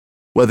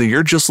Whether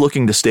you're just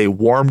looking to stay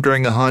warm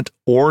during a hunt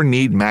or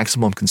need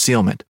maximum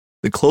concealment,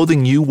 the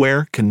clothing you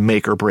wear can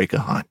make or break a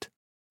hunt.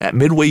 At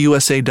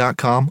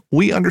MidwayUSA.com,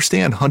 we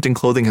understand hunting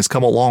clothing has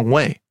come a long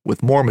way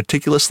with more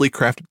meticulously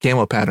crafted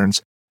camo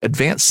patterns,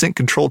 advanced scent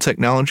control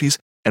technologies,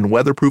 and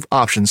weatherproof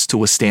options to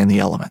withstand the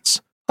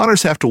elements.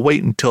 Hunters have to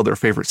wait until their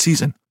favorite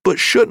season, but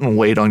shouldn't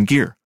wait on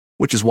gear,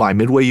 which is why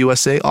Midway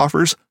USA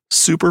offers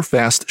super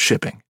fast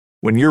shipping.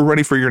 When you're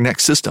ready for your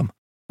next system,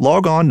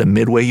 log on to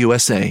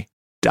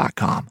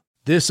MidwayUSA.com.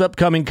 This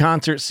upcoming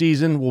concert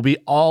season will be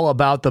all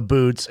about the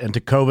boots, and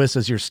Tecovas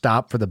is your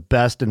stop for the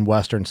best in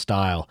Western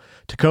style.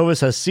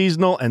 Tecovas has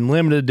seasonal and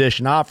limited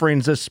edition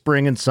offerings this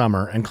spring and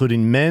summer,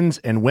 including men's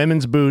and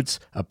women's boots,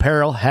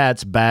 apparel,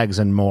 hats, bags,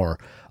 and more.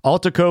 All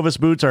Tecovas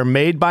boots are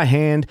made by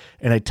hand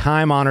in a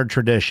time-honored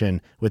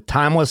tradition with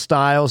timeless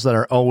styles that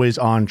are always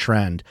on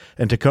trend.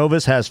 And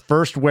Tecovas has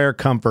first wear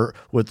comfort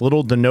with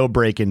little to no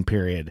break-in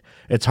period.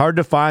 It's hard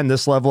to find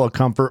this level of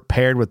comfort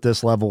paired with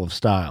this level of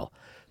style.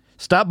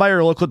 Stop by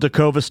your local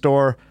Tecovas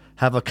store,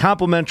 have a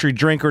complimentary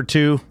drink or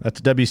two,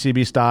 that's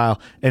WCB style,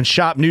 and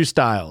shop new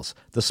styles.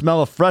 The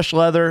smell of fresh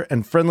leather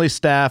and friendly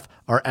staff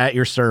are at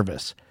your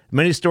service.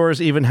 Many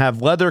stores even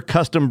have leather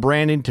custom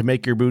branding to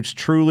make your boots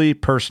truly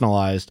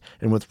personalized.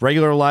 And with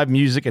regular live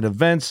music and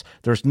events,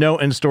 there's no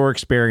in-store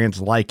experience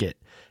like it.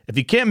 If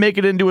you can't make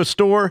it into a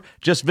store,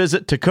 just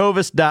visit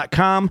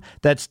tecovas.com.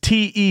 That's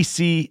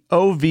TECOVAS.com.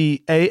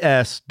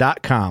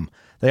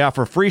 They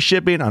offer free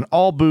shipping on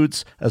all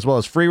boots, as well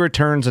as free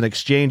returns and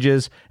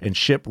exchanges, and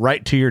ship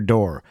right to your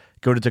door.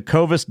 Go to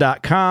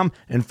tecovas.com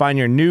and find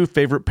your new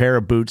favorite pair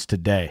of boots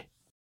today.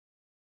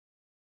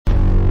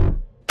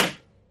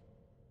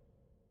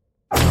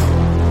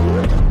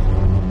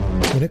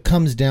 When it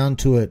comes down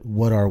to it,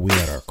 what are we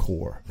at our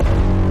core?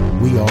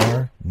 We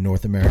are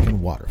North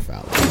American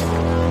waterfowl.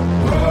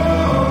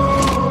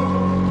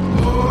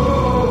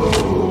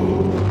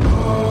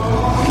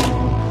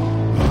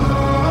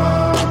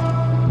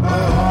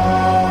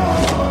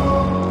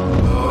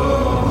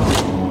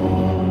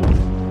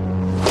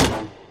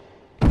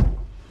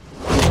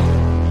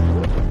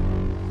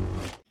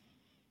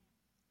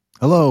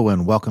 Hello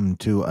and welcome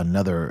to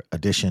another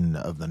edition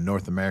of the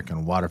North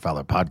American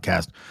Waterfowler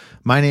Podcast.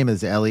 My name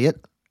is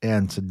Elliot,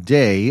 and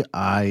today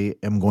I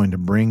am going to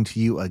bring to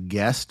you a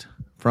guest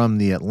from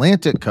the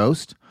Atlantic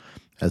coast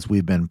as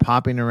we've been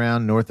popping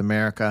around North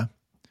America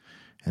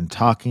and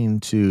talking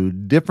to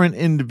different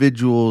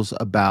individuals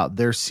about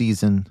their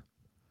season,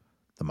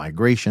 the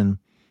migration,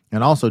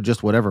 and also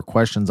just whatever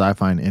questions I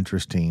find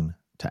interesting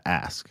to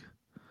ask.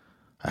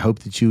 I hope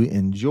that you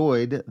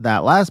enjoyed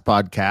that last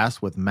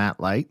podcast with Matt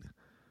Light,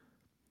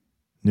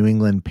 New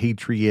England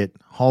Patriot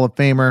Hall of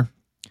Famer,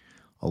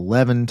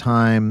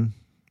 11-time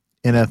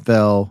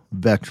NFL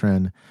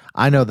veteran.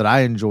 I know that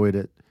I enjoyed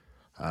it.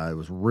 It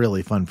was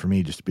really fun for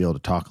me just to be able to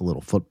talk a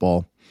little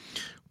football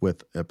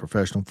with a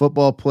professional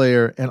football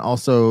player, and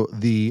also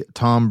the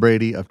Tom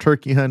Brady of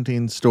turkey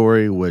hunting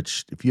story,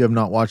 which if you have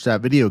not watched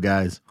that video,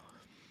 guys,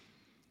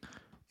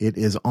 it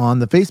is on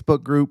the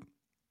Facebook group,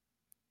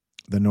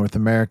 the North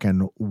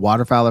American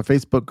Waterfowler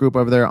Facebook group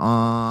over there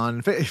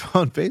on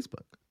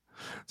Facebook.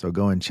 So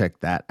go and check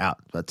that out.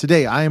 But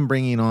today I am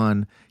bringing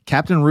on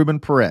Captain Ruben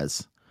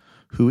Perez,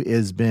 who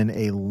has been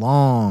a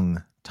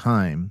long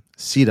time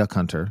sea duck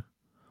hunter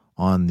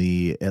on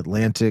the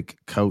Atlantic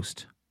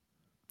coast,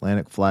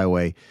 Atlantic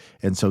Flyway.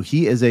 And so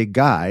he is a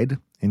guide,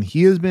 and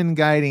he has been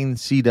guiding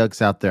sea ducks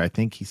out there, I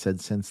think he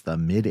said since the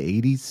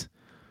mid-'80s.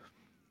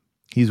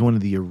 He's one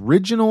of the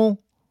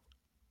original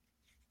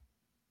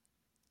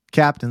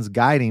captains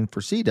guiding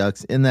for sea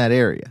ducks in that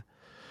area.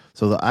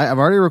 So I've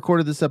already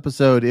recorded this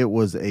episode. It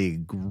was a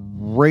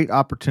great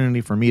opportunity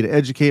for me to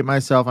educate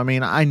myself. I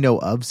mean, I know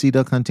of sea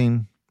duck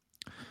hunting.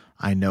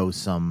 I know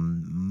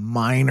some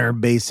minor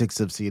basics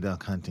of sea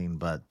duck hunting,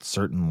 but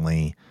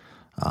certainly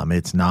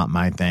it's not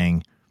my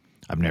thing.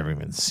 I've never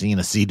even seen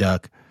a sea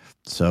duck.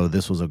 So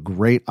this was a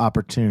great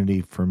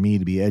opportunity for me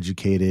to be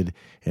educated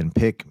and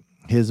pick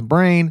his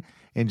brain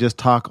and just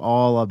talk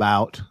all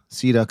about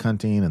sea duck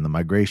hunting and the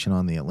migration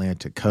on the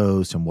Atlantic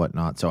coast and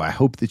whatnot. So I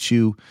hope that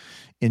you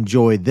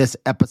enjoy this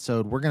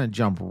episode. We're going to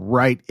jump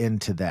right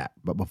into that.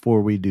 But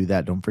before we do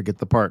that, don't forget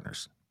the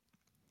partners.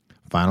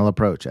 Final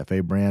Approach,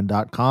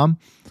 fabrand.com,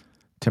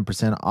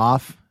 10%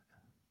 off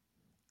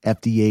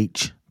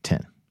FDH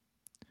 10.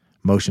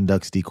 Motion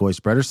Ducks Decoy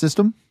Spreader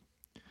System.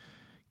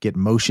 Get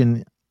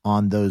motion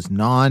on those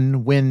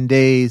non-wind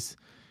days.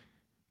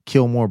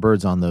 Kill more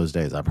birds on those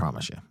days, I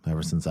promise you.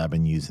 Ever since I've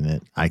been using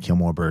it, I kill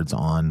more birds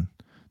on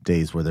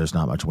days where there's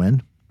not much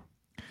wind.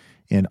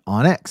 And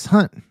OnX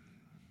Hunt,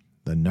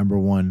 the number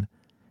one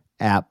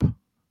app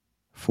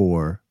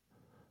for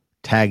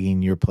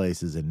tagging your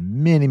places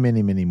and many,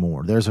 many, many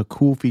more. There's a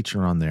cool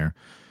feature on there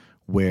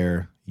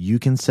where you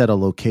can set a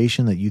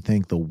location that you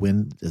think the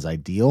wind is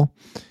ideal.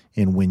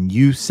 And when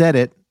you set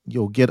it,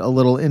 you'll get a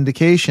little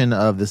indication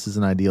of this is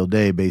an ideal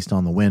day based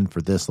on the wind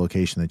for this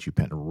location that you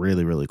picked.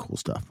 Really, really cool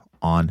stuff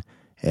on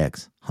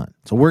X Hunt.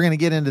 So we're going to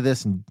get into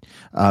this in,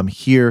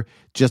 here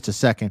just a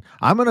second.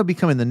 I'm going to be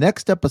coming the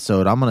next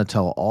episode. I'm going to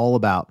tell all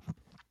about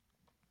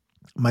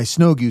my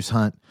snow goose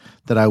hunt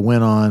that I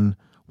went on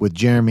with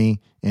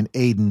Jeremy and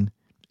Aiden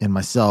and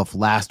myself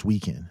last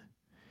weekend.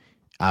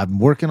 I'm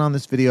working on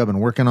this video. I've been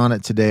working on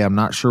it today. I'm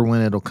not sure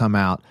when it'll come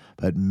out,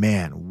 but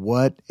man,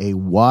 what a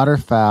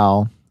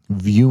waterfowl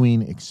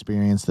viewing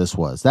experience this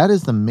was. That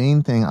is the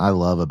main thing I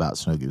love about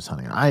snow goose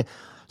hunting.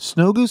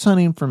 Snow goose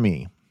hunting for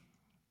me,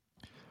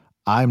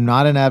 I'm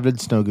not an avid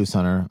snow goose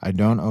hunter. I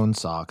don't own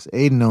socks.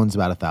 Aiden owns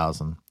about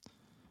 1,000.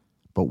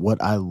 But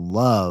what I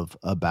love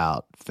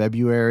about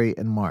February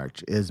and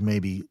March is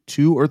maybe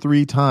 2 or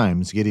 3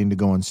 times getting to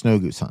go on snow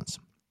goose hunts.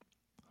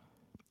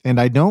 And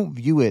I don't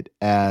view it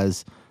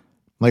as,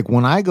 like,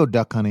 when I go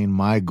duck hunting,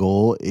 my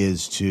goal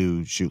is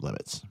to shoot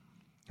limits.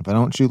 If I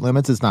don't shoot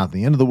limits, it's not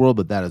the end of the world,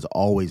 but that is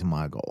always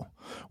my goal.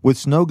 With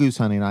snow goose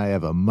hunting, I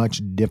have a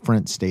much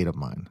different state of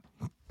mind.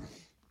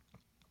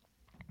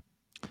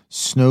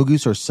 Snow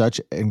goose are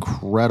such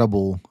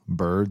incredible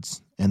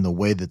birds in the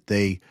way that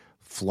they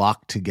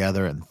flock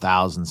together in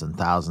thousands and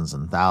thousands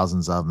and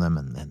thousands of them,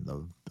 and then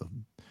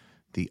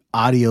the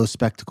audio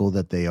spectacle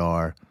that they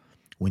are.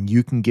 When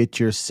you can get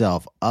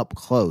yourself up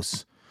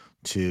close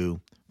to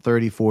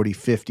 30, 40,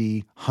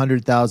 50,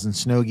 100,000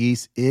 snow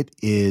geese, it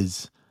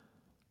is,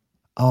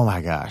 oh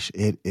my gosh,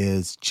 it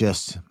is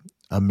just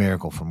a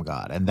miracle from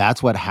God. And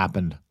that's what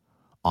happened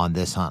on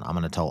this hunt. I'm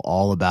going to tell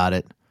all about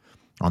it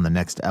on the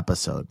next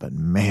episode. But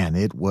man,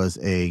 it was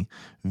a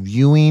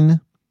viewing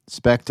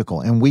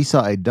spectacle. And we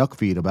saw a duck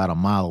feed about a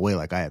mile away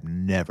like I have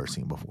never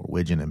seen before.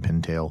 Widgeon and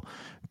pintail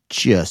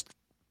just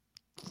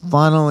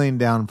funneling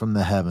down from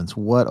the heavens.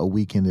 What a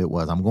weekend it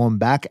was. I'm going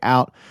back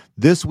out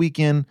this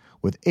weekend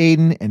with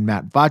Aiden and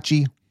Matt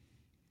Vacci.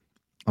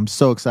 I'm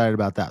so excited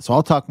about that. So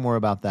I'll talk more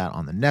about that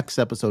on the next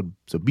episode.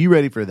 So be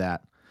ready for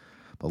that.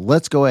 But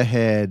let's go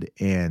ahead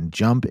and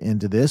jump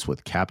into this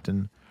with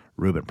Captain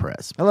Ruben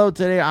Perez. Hello,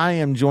 today I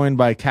am joined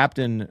by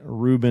Captain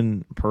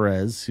Ruben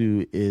Perez,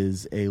 who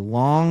is a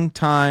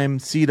longtime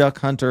sea duck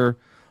hunter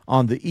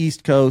on the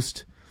East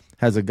Coast,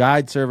 has a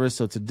guide service.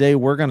 So today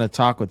we're going to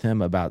talk with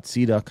him about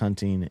sea duck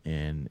hunting,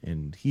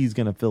 and he's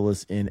going to fill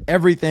us in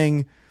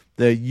everything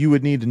that you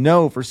would need to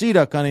know for sea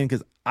duck hunting,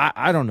 because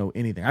I don't know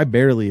anything. I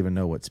barely even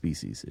know what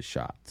species is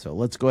shot. So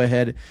let's go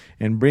ahead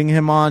and bring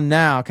him on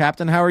now.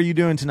 Captain, how are you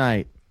doing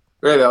tonight?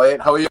 Great, Elliot.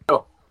 How are you?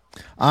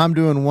 I'm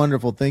doing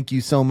wonderful. Thank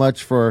you so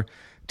much for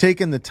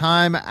taking the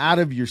time out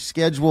of your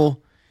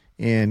schedule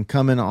and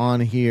coming on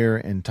here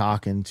and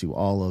talking to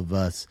all of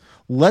us.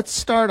 Let's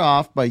start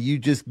off by you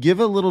just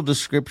give a little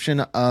description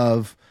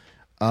of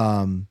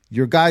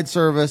your guide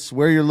service,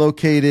 where you're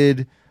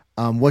located,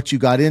 what you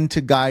got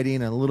into guiding,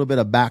 and a little bit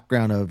of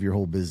background of your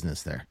whole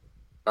business there.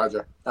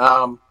 Roger.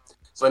 So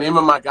the name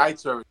of my guide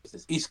service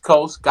is East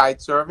Coast Guide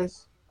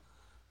Service.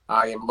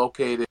 I am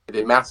located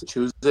in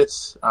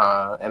Massachusetts,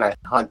 and I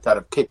hunt out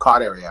of Cape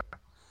Cod area.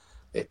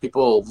 If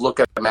people look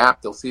at the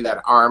map, they'll see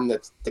that arm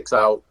that sticks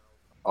out,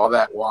 all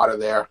that water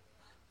there.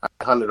 I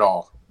hunt it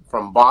all,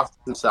 from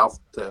Boston south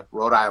to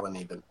Rhode Island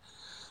even.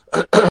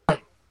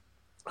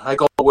 I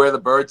go where the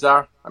birds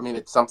are. I mean,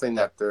 it's something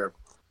that they're,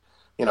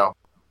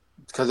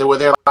 because they were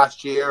there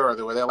last year or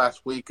they were there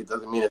last week, it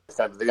doesn't mean they're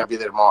going to be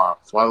there tomorrow.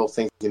 It's one of those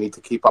things you need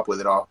to keep up with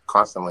it all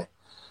constantly.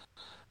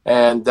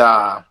 And,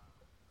 I've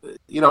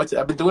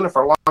been doing it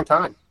for a long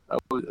time.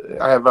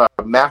 I have a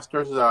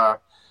master's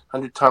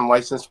 100-ton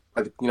license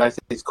by the United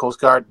States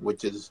Coast Guard,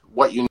 which is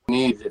what you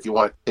need if you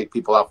want to take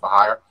people out for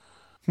hire.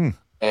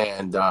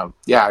 And,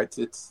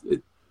 it's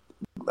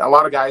a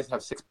lot of guys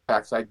have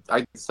 6-packs. I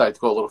decided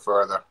to go a little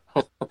further.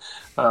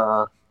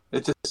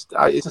 It's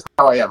just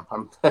how I am.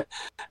 I'm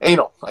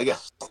anal, I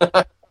guess.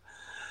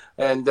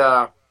 And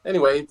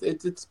anyway,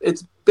 it's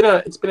been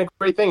a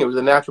great thing. It was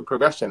a natural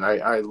progression.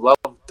 I love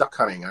duck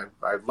hunting.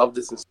 I've loved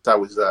it since I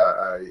was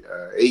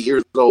 8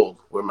 years old,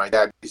 where my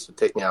dad used to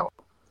take me out.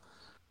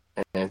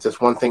 And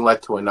just one thing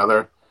led to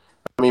another.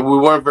 I mean, we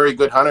weren't very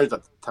good hunters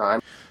at the time.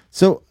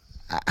 So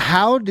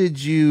how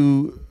did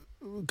you,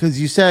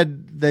 because you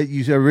said that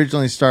you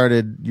originally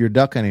started your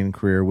duck hunting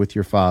career with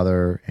your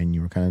father and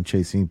you were kind of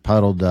chasing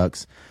puddle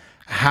ducks.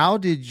 How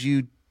did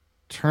you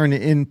turn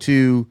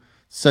into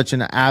such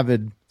an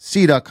avid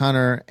sea duck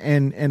hunter?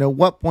 And at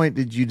what point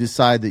did you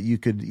decide that you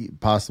could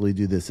possibly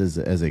do this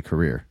as a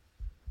career?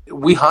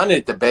 We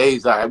hunted the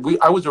bays. I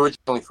was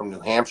originally from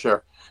New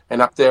Hampshire,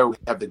 and up there we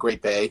have the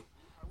Great Bay.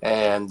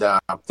 And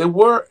there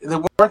weren't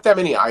that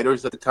many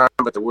eiders at the time,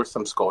 but there were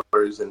some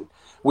scoters, and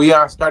we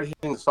started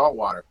hitting the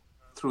saltwater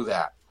through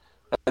that.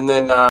 And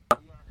then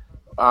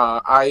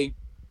I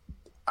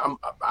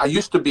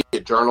used to be a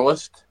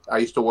journalist. I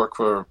used to work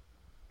for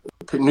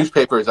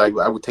newspapers. I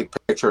would take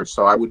pictures,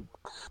 so I would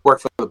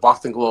work for the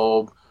Boston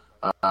Globe,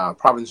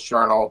 Providence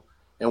Journal,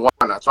 and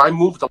whatnot. So I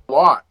moved a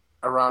lot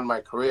around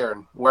my career,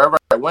 and wherever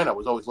I went, I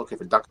was always looking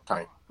for duck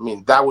time. I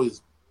mean, that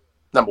was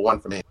number one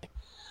for me.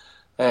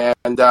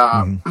 And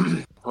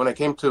when I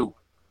came to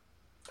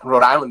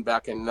Rhode Island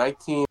back in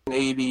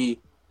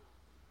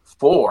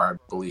 1984, I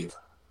believe,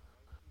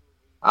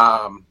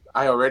 I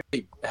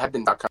already had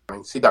been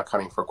sea duck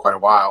hunting for quite a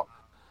while.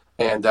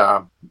 And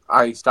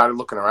I started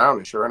looking around,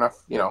 and sure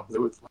enough,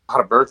 there was a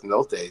lot of birds in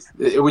those days.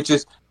 It was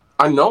just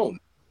unknown.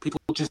 People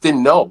just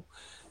didn't know.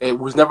 It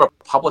was never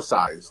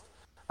publicized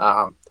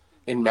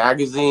in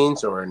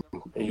magazines, or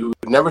you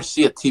would never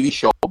see a TV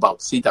show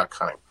about sea duck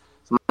hunting.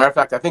 As a matter of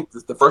fact, I think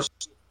the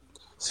first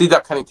sea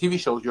duck hunting TV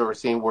shows you ever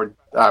seen were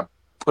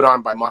put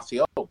on by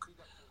Mossy Oak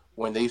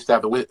when they used to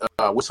have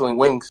the Whistling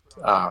Wings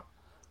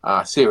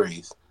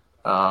series.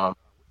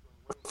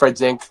 Fred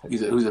Zink,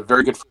 who's a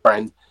very good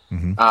friend.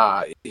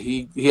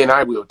 He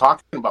and we were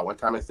talking about one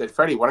time. I said,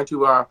 Freddie, why don't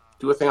you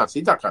do a thing on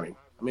sea duck hunting?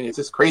 I mean, it's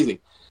just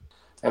crazy.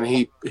 And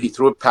he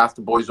threw it past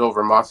the boys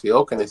over in Mossy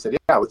Oak, and they said,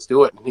 yeah, let's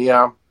do it. And he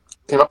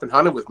came up and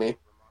hunted with me.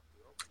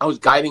 I was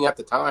guiding at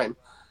the time,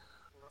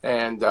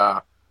 and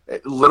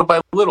little by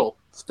little,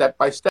 step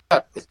by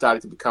step, it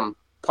started to become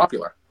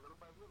popular.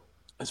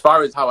 As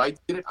far as how I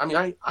did it, I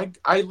mean,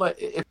 I let,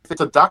 if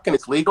it's a duck and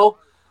it's legal,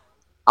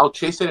 I'll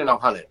chase it and I'll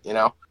hunt it, you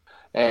know,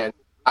 and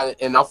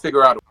I'll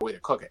figure out a way to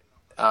cook it.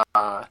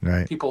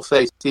 Right. People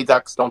say sea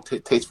ducks don't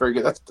taste very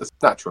good. That's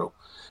not true.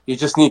 You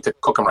just need to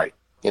cook them right.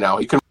 You know,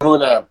 you can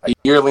ruin a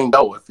yearling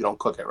doe if you don't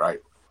cook it right.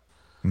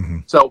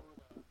 So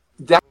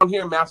down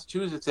here in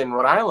Massachusetts and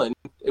Rhode Island,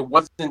 it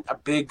wasn't a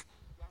big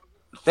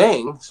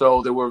thing.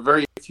 So there were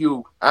very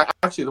few.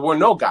 Actually, there were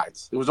no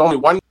guides. There was only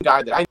one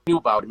guy that I knew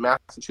about in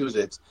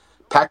Massachusetts,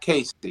 Pat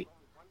Casey,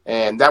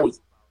 and that was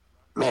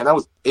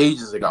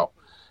ages ago.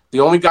 The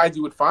only guides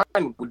you would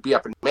find would be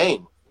up in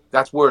Maine.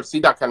 That's where sea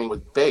duck hunting was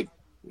big.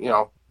 You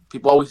know,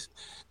 people always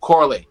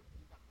correlate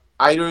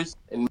eiders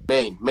and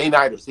Maine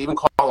eiders. They even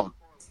call them,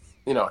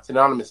 you know, it's an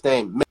anonymous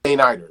name, Maine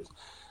eiders.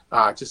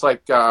 Just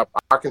like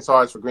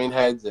Arkansas is for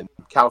greenheads, and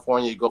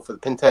California you go for the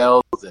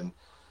pintails, and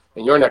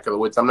in your neck of the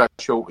woods, I'm not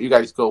sure you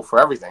guys go for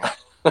everything.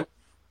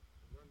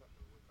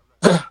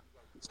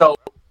 So,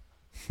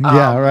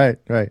 yeah,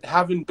 right.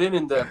 Having been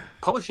in the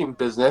publishing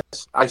business,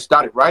 I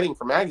started writing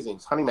for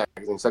magazines, hunting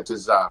magazines such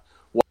as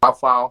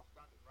Wildfowl,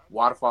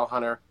 Waterfowl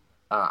Hunter,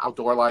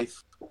 Outdoor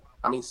Life.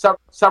 I mean,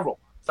 several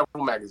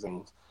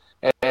magazines,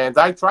 and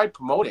I tried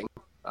promoting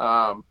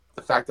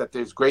the fact that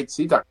there's great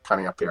sea duck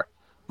hunting up here.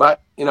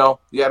 But, you know,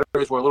 the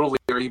editors were a little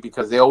leery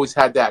because they always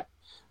had that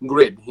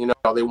grid. You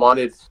know, they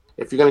wanted,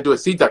 if you're going to do a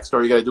sea duck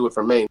story, you got to do it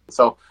from Maine.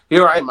 So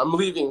here I am. I'm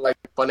leaving like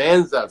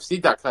bonanza of sea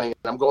duck hunting,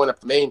 and I'm going up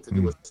to Maine to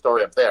do a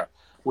story up there,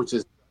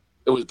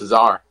 it was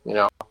bizarre, you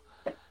know.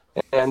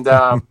 And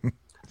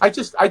I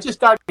just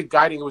started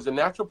guiding. It was a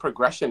natural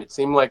progression. It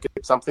seemed like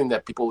it's something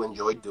that people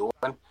enjoyed doing,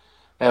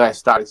 and I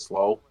started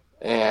slow.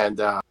 And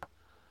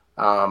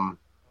then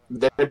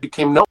it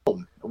became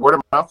known. Word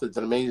of mouth is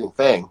an amazing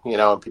thing, you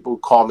know, and people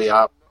would call me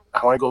up.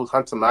 I want to go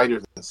hunt some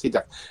eiders and sea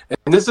duck.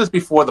 And this is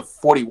before the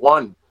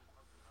 41,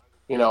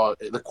 you know,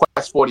 the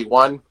Quest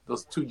 41.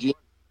 Those two G's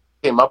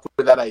came up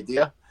with that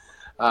idea.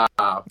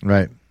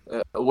 Right.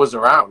 Was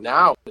around.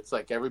 Now it's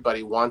like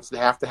everybody wants to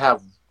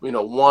have, you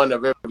know, one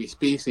of every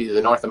species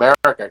in North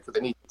America because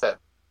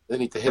they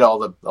need to hit all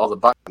the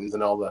buttons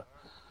and all the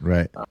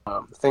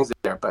things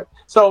there. But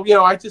so, you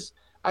know, I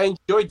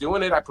enjoy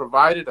doing it. I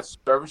provided a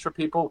service for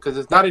people because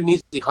it's not an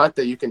easy hunt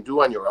that you can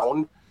do on your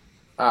own.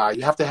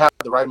 You have to have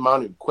the right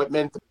amount of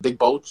equipment, the big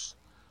boats,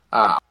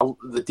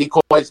 the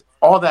decoys.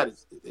 All that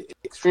is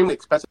extremely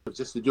expensive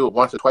just to do it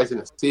once or twice in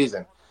a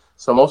season.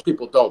 So most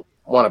people don't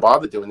want to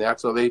bother doing that,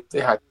 so they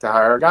had to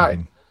hire a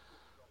guide.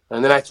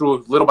 And then I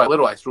threw, little by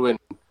little, in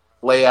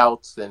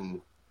layouts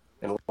and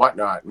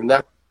whatnot. And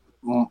that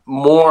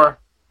more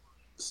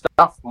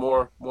stuff,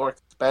 more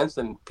expense,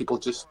 and people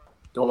just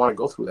don't want to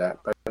go through that.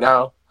 But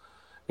now,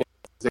 you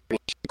know,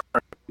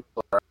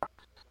 people are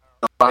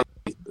buying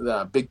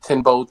the big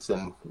tin boats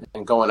and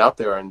going out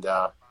there, and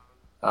you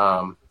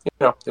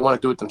know, they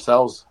want to do it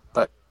themselves.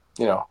 But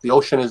you know, the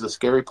ocean is a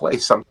scary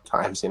place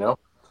sometimes. You know.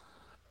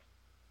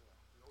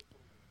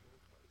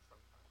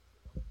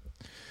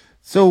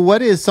 So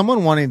what is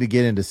someone wanting to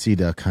get into sea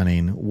duck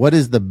hunting? What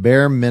is the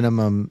bare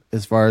minimum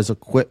as far as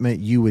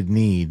equipment you would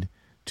need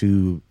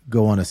to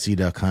go on a sea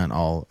duck hunt?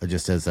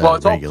 Just as a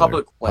it's regular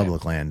all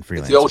public land freelancer.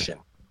 It's the ocean.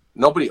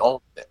 Nobody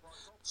owns it.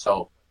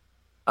 So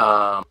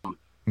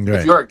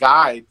if you're a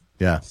guide,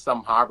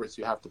 some harbors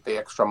you have to pay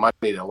extra money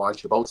to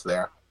launch your boats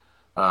there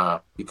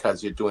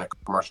because you're doing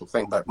a commercial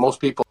thing. But most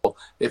people,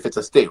 if it's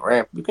a state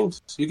ramp, you can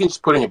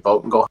just put in your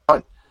boat and go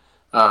hunt.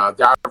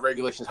 There are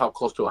regulations how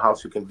close to a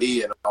house you can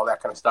be and all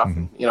that kind of stuff.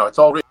 And, you know, it's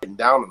all written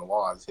down in the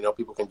laws. You know,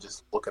 people can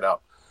just look it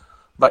up.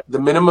 But the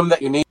minimum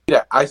that you need,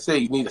 I say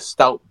you need a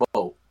stout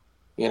boat.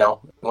 You know,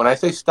 when I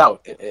say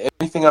stout,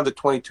 anything under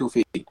 22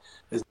 feet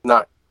is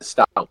not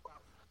stout.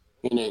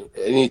 You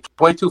need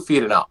 22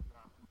 feet and up.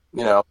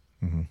 You know.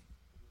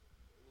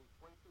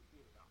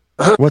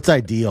 What's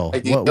ideal?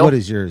 What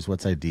is yours?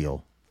 What's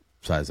ideal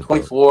size of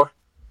 24,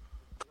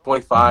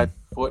 25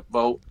 foot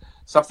boat,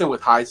 something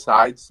with high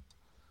sides.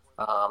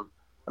 I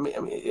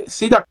mean,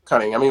 sea duck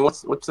hunting. I mean,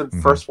 what's the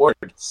first word?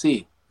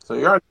 Sea. So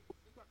you're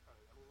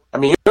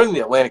in the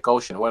Atlantic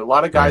Ocean. When a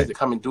lot of guys that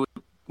come and do,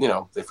 you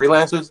know, the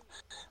freelancers,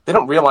 they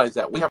don't realize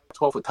that we have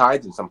 12-foot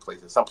tides in some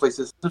places. Some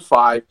places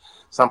 5,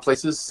 some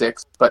places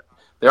 6, but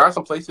there are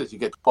some places you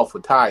get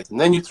 12-foot tides. And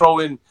then you throw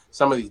in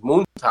some of these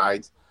moon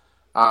tides.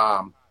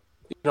 You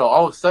know,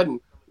 all of a sudden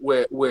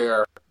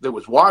where there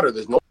was water,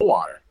 there's no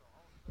water.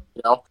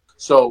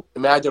 So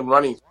imagine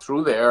running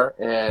through there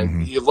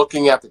and you're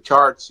looking at the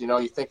charts.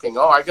 You're thinking,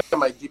 oh, I got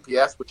my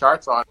GPS with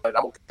charts on it.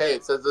 I'm okay.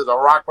 It says there's a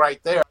rock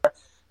right there,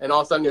 and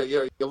all of a sudden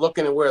you're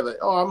looking at where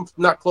I'm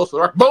not close to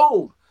the rock.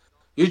 Boom!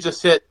 You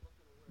just hit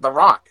the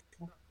rock,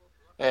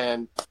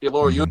 and your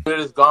lower unit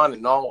is gone,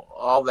 and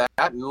all that.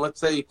 And let's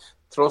say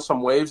throw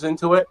some waves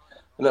into it,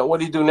 and then what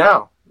do you do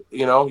now?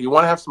 You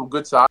want to have some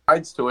good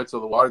sides to it so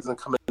the water doesn't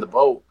come in the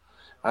boat.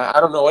 I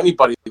don't know any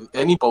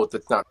boat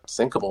that's not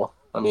sinkable.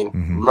 I mean,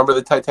 remember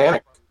the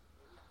Titanic?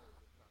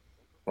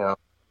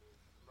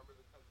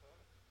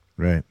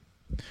 Right.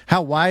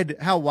 How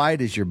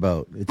wide is your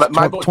boat? It's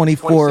my boat's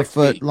 24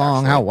 foot feet,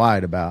 long. actually. How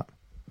wide about?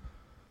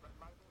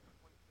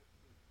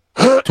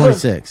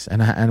 26.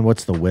 And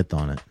what's the width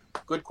on it?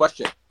 Good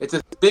question. It's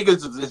as big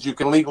as you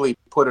can legally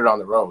put it on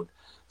the road.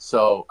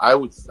 So I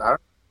don't know,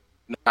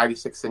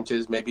 96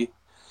 inches maybe.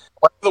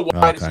 What's the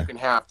widest you can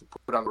have to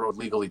put on the road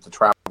legally to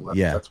travel?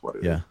 That's what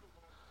it is.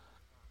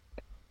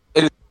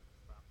 It is.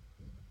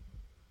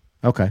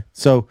 Okay,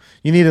 so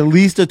you need at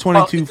least a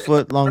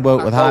 22-foot long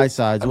boat with high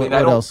sides. What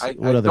else?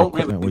 What other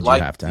equipment would you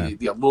have to have?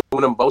 The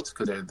aluminum boats,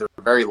 because they're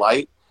very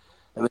light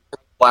and they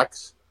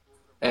flex,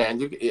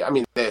 and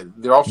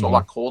they're also a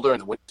lot colder in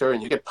the winter,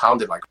 and you get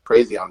pounded like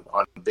crazy on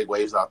big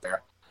waves out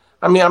there.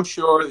 I mean, I'm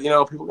sure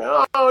people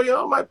go,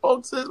 oh, my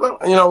boat says, look,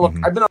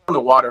 I've been on the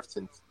water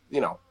since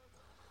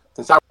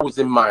I was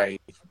in my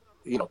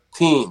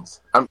teens.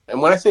 And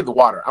when I say the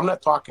water, I'm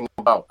not talking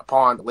about a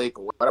pond, a lake,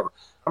 or whatever.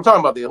 I'm talking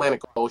about the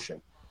Atlantic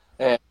Ocean.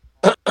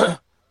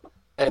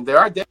 And there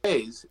are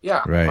days,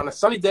 on a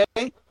sunny day,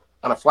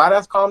 on a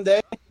flat-ass calm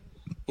day,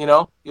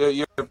 your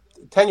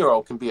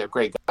 10-year-old can be a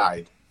great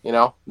guide,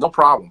 no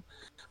problem.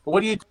 But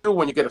what do you do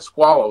when you get a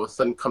squall all of a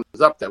sudden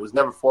comes up that was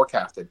never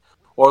forecasted?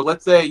 Or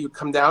let's say you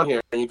come down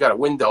here and you got a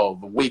window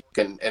of a week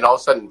and all of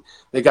a sudden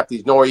they got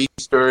these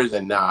nor'easters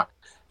and,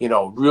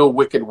 real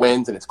wicked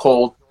winds and it's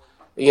cold.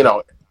 Are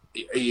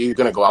you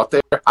going to go out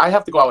there? I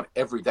have to go out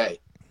every day.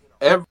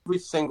 Every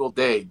single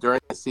day during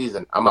the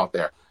season, I'm out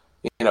there.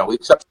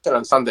 Except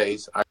on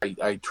Sundays.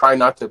 I try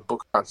not to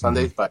book on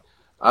Sundays, but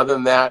other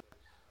than that,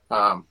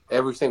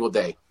 every single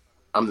day,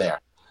 I'm there.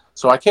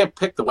 So I can't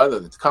pick the weather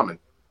that's coming.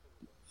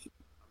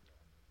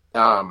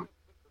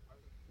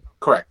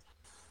 Correct.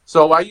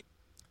 So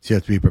you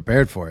have to be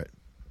prepared for it.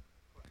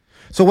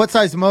 So what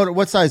size motor?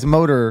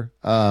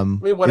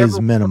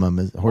 Is minimum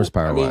is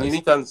horsepower wise? You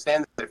need to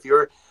understand that if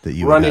you're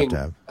running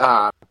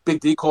big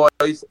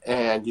decoys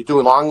and you're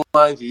doing long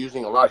lines, you're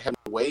using a lot of heavy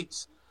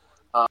weights.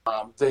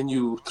 Then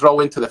you throw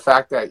into the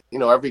fact that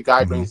every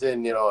guy brings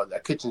in a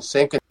kitchen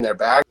sink in their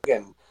bag,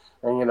 and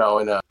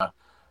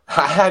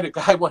I had a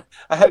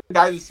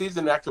guy this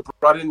season that actually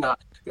brought in a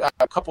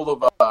couple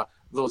of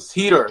those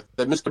heaters,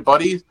 the Mr.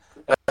 Buddies,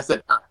 and I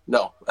said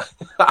no.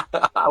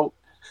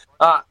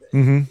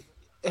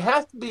 It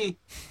has to be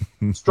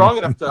strong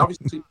enough to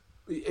obviously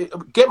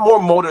get more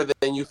motor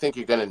than you think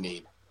you're going to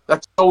need.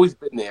 That's always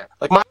been there.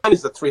 Like mine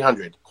is the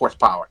 300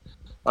 horsepower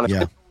on a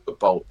 6-foot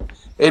boat.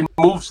 It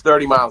moves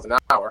 30 miles an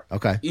hour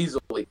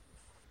easily.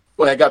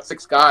 When I got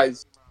 6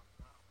 guys,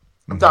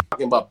 I'm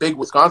talking about big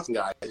Wisconsin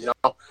guys,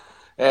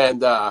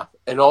 and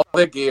all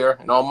their gear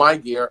and all my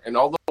gear and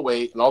all the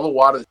weight and all the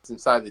water that's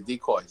inside the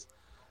decoys.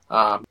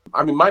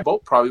 My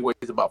boat probably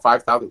weighs about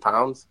 5,000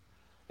 pounds.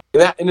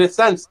 In a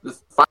sense, the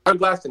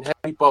fiberglass and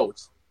heavy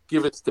boats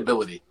give it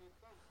stability.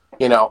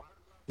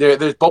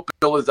 There's boat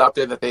builders out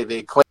there that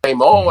they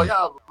claim, oh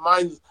yeah,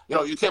 mine's,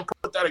 you can't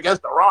put that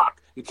against a rock.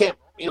 You can't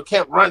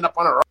run it up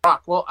on a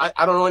rock. Well,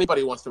 I don't know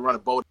anybody who wants to run a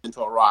boat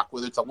into a rock,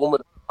 whether it's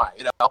aluminum,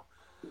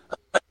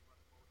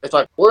 It's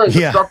like, we're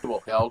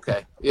indestructible. Yeah,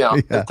 okay.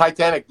 The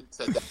Titanic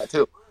said that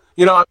too.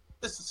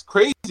 This is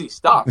crazy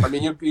stuff.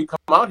 You come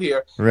out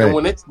here, and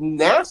when it's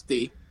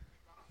nasty,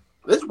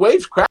 there's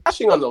waves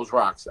crashing on those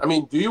rocks.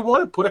 Do you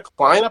want to put a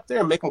client up there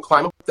and make them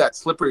climb up that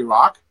slippery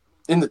rock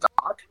in the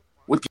dark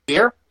with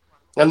gear?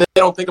 And then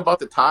they don't think about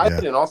the tide,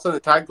 and all of a sudden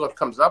the tide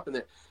comes up,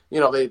 and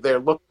they're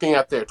looking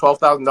at their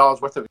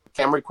 $12,000 worth of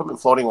camera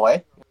equipment floating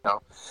away.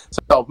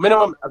 So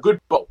minimum a good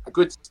boat, a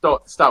good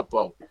stout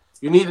boat.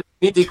 You need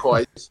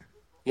decoys.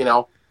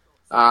 4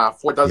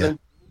 dozen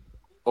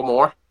or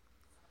more.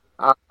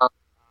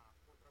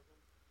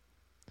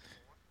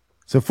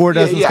 So 4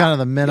 dozen is kind of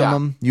the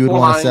minimum you would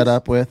want to set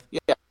up with?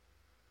 Yeah.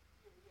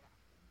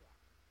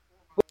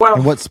 Well,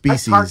 and what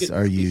species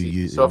are you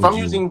using? So if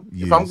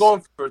I'm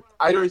going for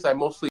eiders, I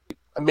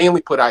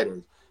mainly put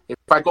eiders. If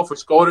I go for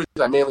scoters,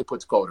 I mainly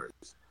put scoters.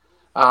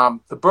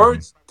 The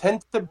birds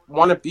tend to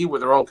want to be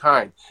with their own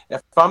kind.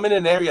 If I'm in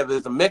an area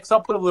there's a mix,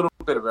 I'll put a little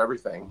bit of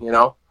everything,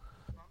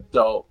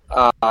 So,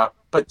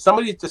 but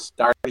somebody's just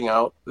starting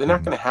out, they're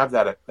not going to have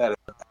that ability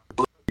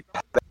to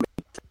have that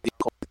many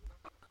decoys.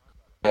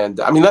 And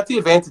that's the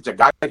advantage a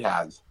guide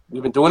has.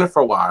 We've been doing it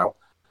for a while,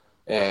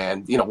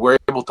 and we're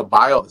able to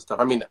buy all this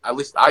stuff. At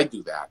least I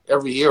do that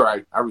every year.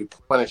 I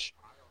replenish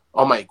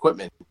all my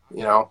equipment,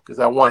 because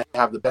I want to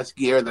have the best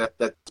gear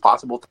that's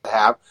possible to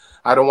have.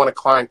 I don't want a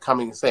client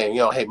coming and saying,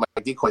 hey, my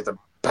decoys are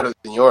better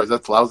than yours.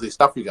 That's lousy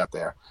stuff you got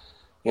there.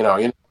 You know,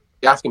 you're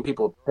asking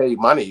people to pay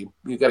money.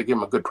 You got to give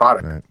them a good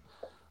product.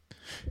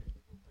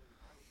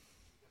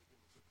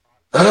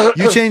 Right.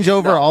 You change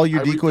over all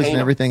your decoys and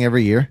everything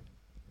every year?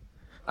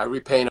 I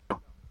repaint them.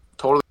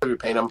 Totally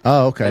repaint them.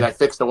 Oh, okay. And I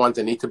fix the ones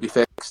that need to be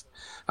fixed.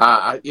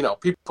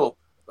 People,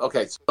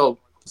 okay, so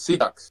sea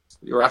ducks,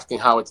 you're asking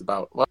how it's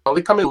about. Well,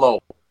 they come in low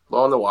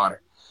in the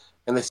water.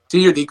 And they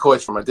see your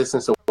decoys from a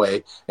distance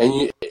away.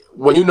 And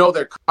when you know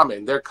they're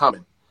coming.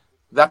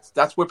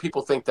 That's where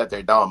people think that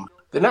they're dumb.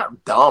 They're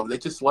not dumb. They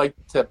just like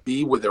to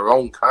be with their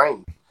own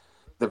kind.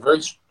 They're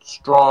very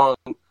strong,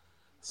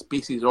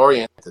 species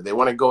oriented. They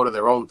want to go to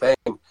their own thing.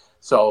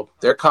 So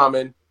they're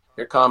coming,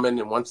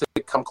 and once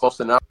they come close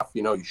enough,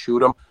 you shoot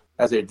them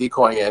as they're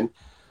decoying in.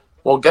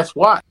 Well, guess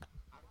what?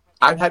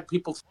 I've had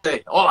people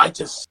say, "Oh, I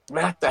just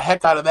smacked the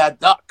heck out of that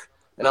duck,"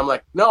 and I'm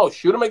like, "No,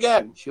 shoot him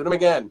again.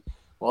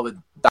 Well,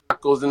 the duck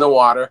goes in the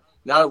water.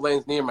 Now it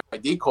lands near my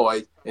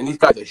decoys, and these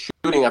guys are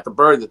shooting at the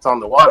bird that's on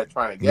the water,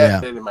 trying to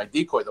get it in my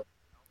decoys.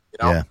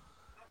 Yeah.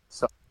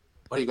 So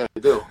what are you going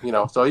to do?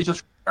 So you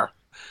just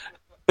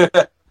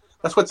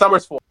that's what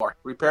summer's for: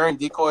 repairing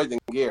decoys and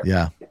gear.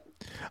 Yeah.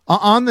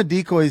 On the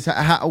decoys,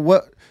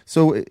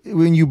 so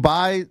when you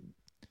buy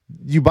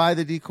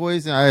the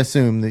decoys, and I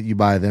assume that you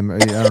buy them. I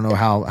don't know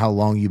how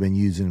long you've been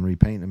using and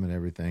repainting them and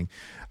everything.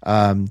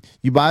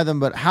 You buy them,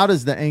 but how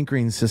does the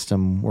anchoring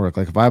system work?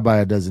 Like if I buy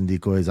a dozen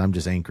decoys, I'm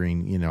just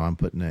anchoring. I'm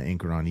putting an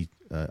anchor on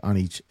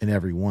each and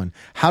every one.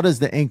 How does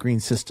the anchoring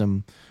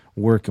system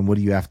work, and what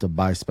do you have to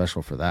buy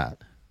special for that?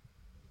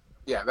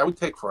 Yeah, that would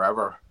take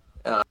forever.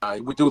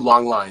 We do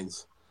long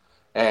lines,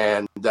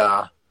 and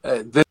the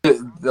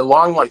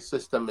long line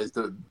system has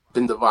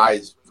been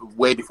devised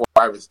way before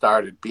I ever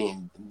started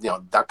being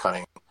duck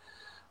hunting.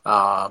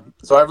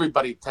 So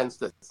everybody tends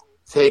to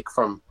take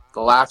from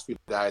the last few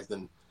guys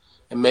and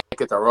make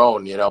it their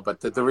own,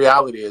 But the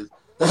reality is,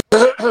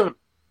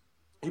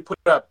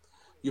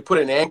 you put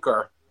an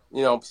anchor.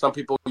 Some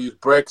people use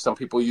bricks, some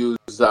people use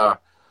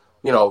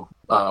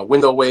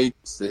window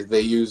weights.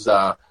 They use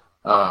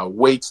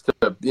weights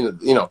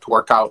to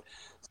work out.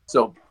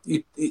 So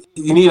you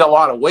need a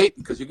lot of weight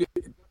because you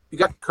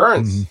got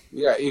currents.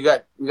 Mm-hmm.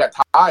 You got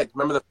tides.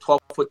 Remember the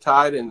 12-foot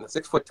tide and the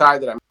 6-foot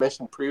tide that I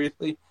mentioned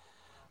previously?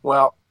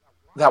 Well,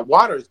 that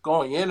water is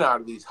going in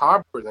out of these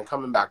harbors and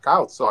coming back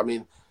out. So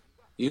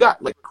you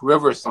got like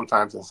rivers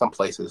sometimes in some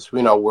places,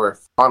 where it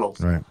funnels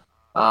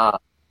the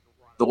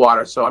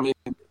water. So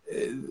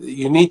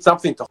you need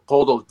something to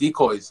hold those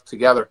decoys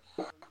together.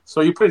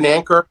 So you put an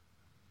anchor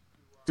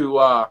to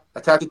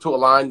attach it to a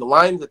line. The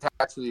line's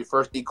attached to your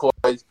first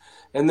decoys,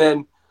 and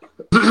then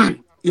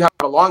you have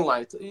a long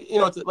line.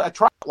 It's a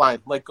trot line,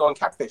 like going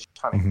catfish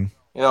hunting.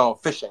 Mm-hmm.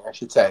 Fishing, I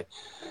should say.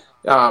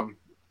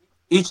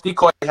 Each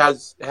decoy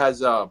has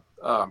a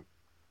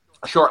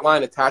short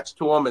line attached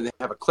to them, and they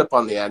have a clip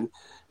on the end,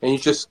 and you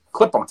just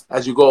clip them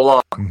as you go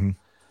along. Mm-hmm.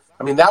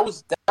 That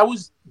was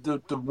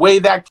the way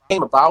that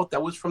came about.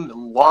 That was from the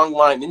long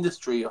line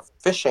industry of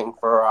fishing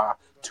for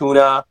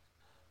tuna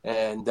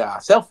and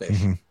sailfish.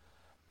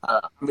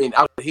 Mm-hmm.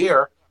 Out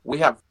here we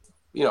have,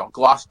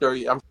 Gloucester.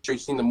 I'm sure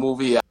you've seen the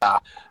movie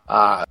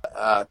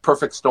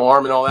Perfect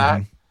Storm and all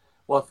that. Mm-hmm.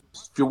 Well,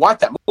 if you watch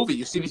that movie,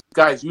 you see these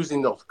guys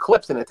using those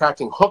clips and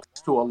attaching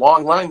hooks to a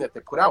long line that they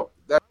put out.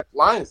 That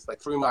line is like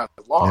 3 miles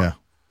long. Yeah.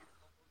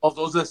 Well,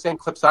 those are the same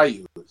clips I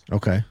use.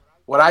 Okay.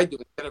 What I do,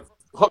 instead of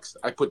hooks,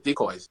 I put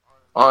decoys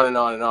on and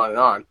on and on and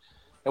on.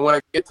 And when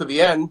I get to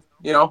the end,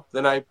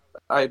 then I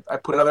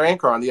put another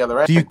anchor on the other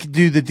end.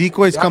 Do the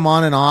decoys come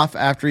on and off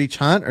after each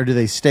hunt, or do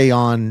they stay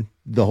on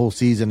the whole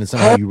season and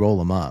somehow you roll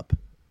them up?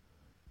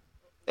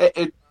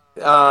 It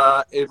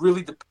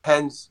really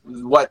depends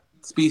what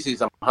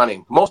species I'm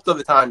hunting. Most of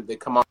the time, they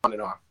come on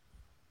and off.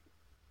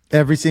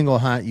 Every single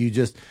hunt, you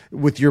just,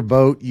 with your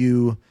boat,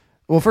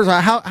 first of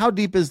all, how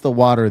deep is the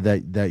water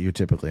that you're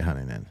typically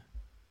hunting in?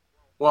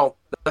 Well,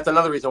 that's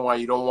another reason why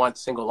you don't want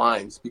single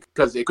lines,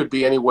 because it could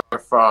be anywhere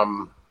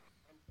from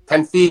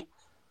 10 feet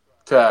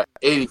to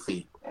 80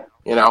 feet,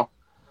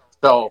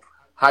 So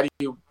how are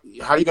you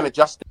going to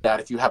adjust that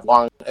if you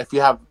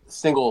have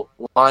single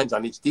lines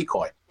on each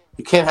decoy?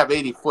 You can't have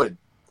 80-foot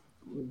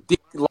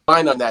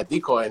line on that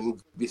decoy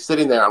and be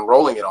sitting there and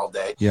rolling it all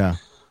day. Yeah.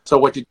 So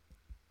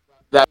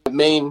the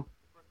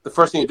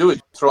first thing you do is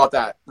throw out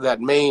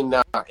that main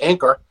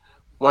anchor.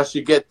 Once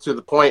you get to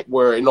the point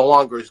where it no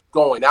longer is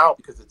going out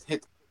because it's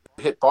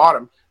hit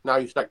bottom, now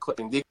you start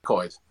clipping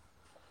decoys.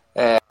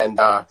 And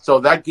so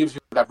that gives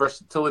you that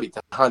versatility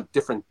to hunt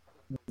different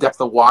depth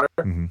of water.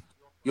 Mm-hmm.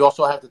 You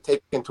also have to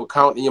take into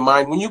account in your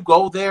mind when you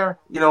go there.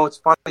 It's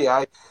funny.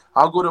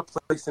 I'll go to a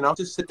place and I'll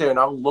just sit there and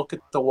I'll look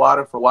at the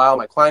water for a while.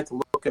 My clients are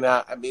looking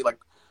at me like,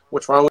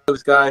 "What's wrong with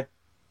this guy?"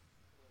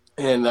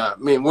 And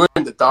we're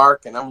in the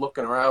dark and I'm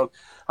looking around.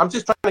 I'm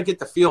just trying to get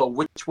the feel of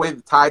which way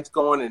the tide's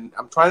going, and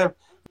I'm trying to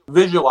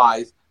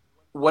visualize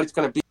what it's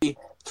going to be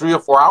 3 or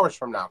 4 hours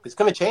from now. It's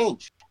going to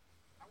change.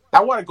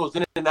 That water goes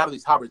in and out of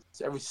these harbors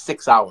every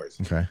 6 hours.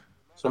 Okay.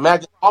 So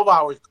imagine 12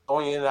 hours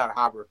going in and out of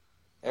harbor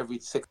every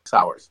 6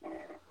 hours.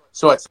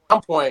 So at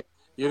some point,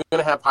 you're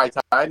going to have high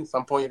tide, and at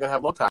some point you're going to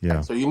have low tide.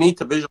 Yeah. So you need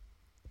to visualize.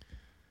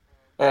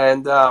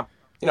 And, I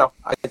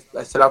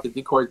set out the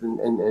decoys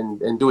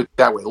and do it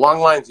that way. Long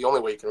line's the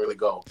only way you can really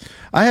go.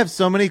 I have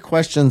so many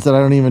questions that I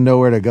don't even know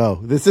where to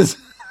go.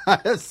 I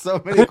have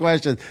so many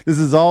questions. This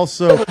is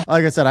also,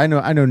 like I said, I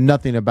know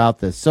nothing about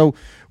this. So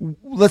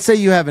let's say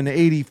you have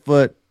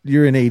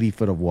you're in 80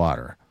 foot of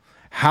water.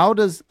 How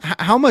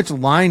much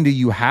line do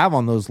you have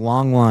on those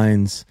long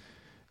lines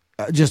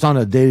just on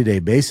a day-to-day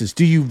basis?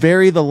 Do you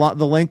vary the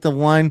length of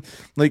line?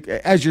 Like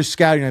as you're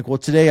scouting, like, well,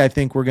 today I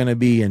think we're going to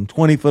be in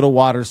 20 foot of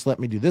water, so let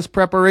me do this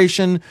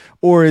preparation.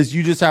 Or is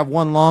you just have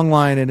one long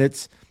line and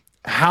it's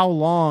how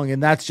long,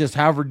 and that's just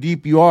however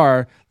deep you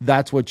are,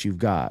 that's what you've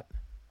got?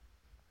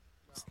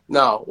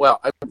 No,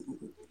 well,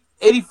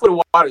 80 foot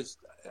of water is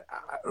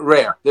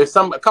rare. There's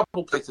a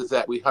couple places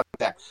that we hunt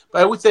that.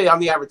 But I would say on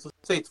the average, let's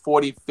say it's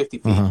 40, 50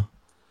 feet. Uh-huh.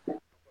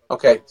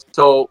 Okay,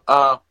 so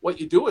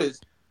what you do is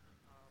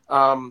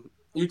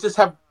you just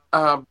have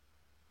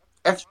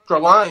extra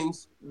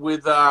lines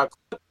with your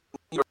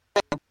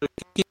hand to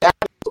keep adding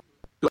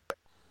to it.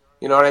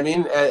 You know what I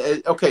mean?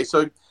 Okay,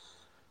 so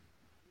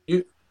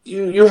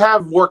you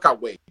have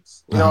workout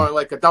weights,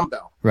 like a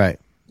dumbbell. Right.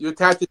 You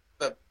attach it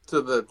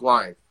to the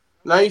line.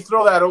 Now you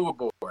throw that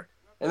overboard,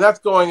 and that's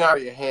going out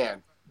of your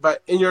hand.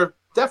 But in your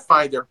depth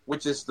finder,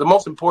 which is the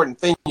most important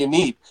thing you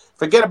need,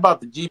 forget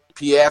about the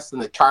GPS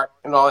and the chart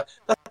and all that.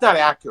 That's not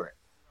accurate.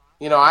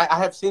 I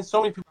have seen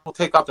so many people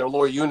take out their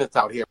lower units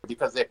out here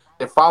because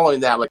they're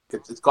following that like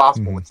it's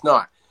gospel. Mm-hmm. It's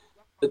not.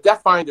 The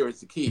depth finder is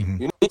the key.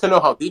 Mm-hmm. You need to know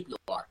how deep you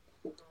are.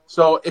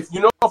 So if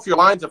your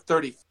line's of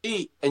 30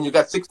 feet and you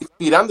got 60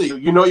 feet under you,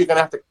 you're going to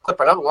have to clip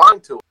another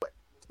line to it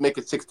to make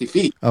it 60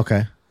 feet.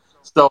 Okay.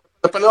 So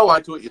clip another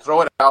line to it, you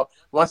throw it out.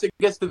 Once it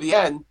gets to the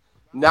end,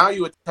 now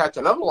you attach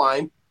another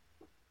line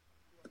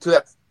to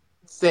that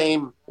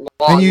same long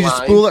line. And you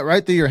just spool it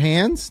right through your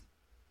hands?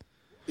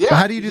 Yeah. But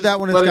how do you do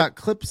that when it's got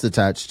clips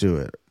attached to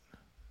it?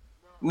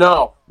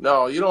 No,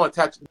 you don't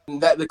attach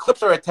that. The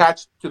clips are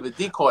attached to the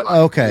decoy line.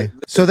 Okay.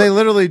 So they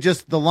literally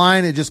just, the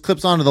line, it just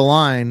clips onto the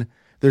line.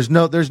 There's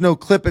no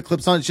clip it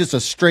clips on. It's just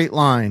a straight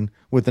line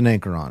with an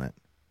anchor on it.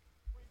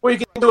 Well, you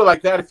can do it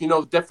like that if you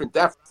know different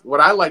depth. What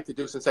I like to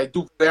do, since I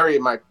do vary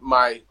my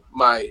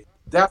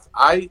depth,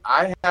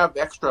 I have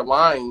extra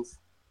lines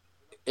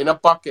in a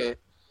bucket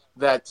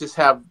that just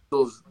have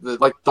those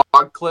like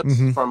dog clips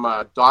mm-hmm. from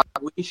a dog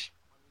leash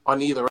on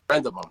either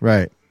end of them.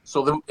 Right.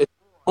 So it's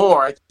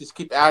more, I just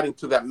keep adding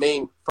to that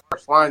main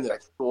first line that I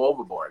throw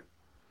overboard.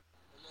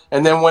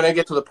 And then when I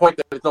get to the point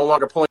that it's no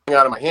longer pulling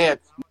out of my hand,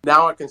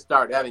 now I can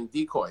start adding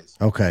decoys.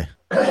 Okay.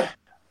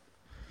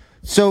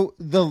 So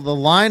the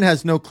line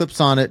has no clips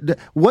on it.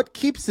 What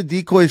keeps the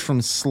decoys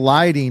from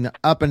sliding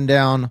up and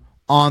down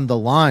on the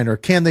line, or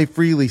can they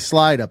freely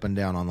slide up and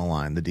down on the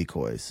line, the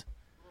decoys?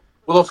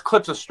 Well, those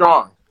clips are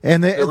strong.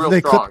 And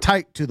they clip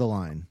tight to the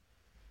line.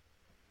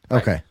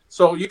 Right. Okay.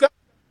 So you got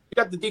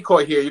the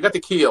decoy here. You got the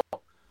keel.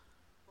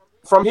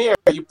 From here,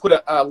 you put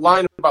a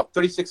line about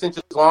 36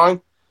 inches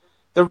long.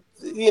 The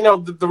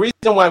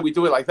reason why we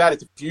do it like that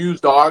is if you use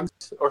dogs,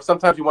 or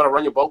sometimes you want to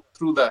run your boat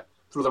through the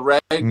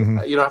reg. Mm-hmm.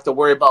 You don't have to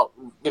worry about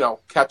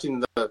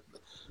catching the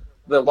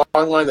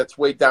long line that's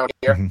way down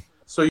here. Mm-hmm.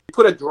 So you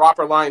put a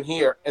dropper line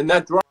here, and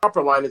that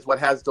dropper line is what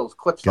has those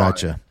clips on it.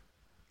 Gotcha.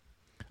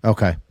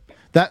 Okay.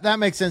 That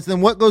makes sense. Then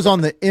what goes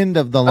on the end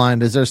of the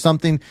line? Is there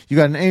something, you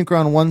got an anchor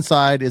on one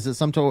side? Is it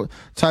some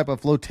type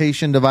of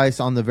flotation device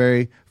on the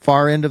very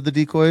far end of the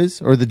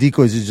decoys? Or the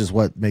decoys is just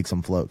what makes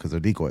them float because they're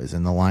decoys,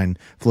 and the line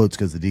floats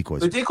because the decoys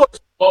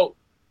float.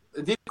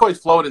 The decoys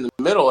float in the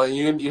middle, and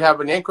you have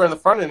an anchor in the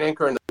front and an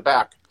anchor in the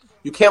back.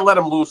 You can't let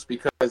them loose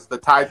because the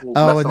tide will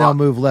mess and they'll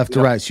move left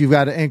to right. So you've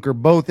got to anchor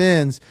both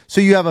ends. So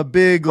you have a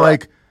big,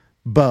 like,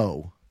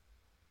 bow.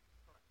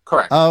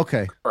 Correct. Oh,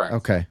 okay. Correct.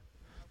 Okay.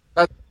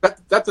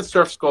 That's a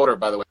surf scoter,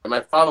 by the way. My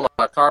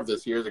father-in-law carved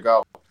this years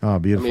ago. Oh,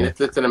 beautiful. I mean,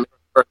 it's an amazing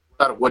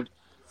out of wood.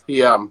 He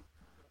has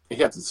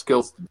the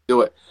skills to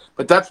do it.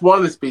 But that's one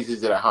of the species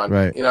that I hunt.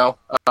 Right.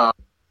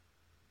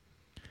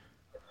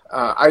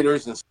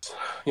 Eiders and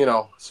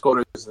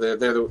scoters.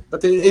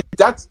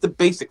 That's the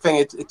basic thing.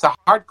 It's a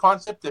hard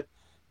concept of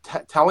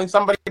telling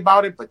somebody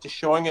about it, but just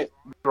showing it,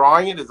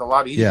 drawing it is a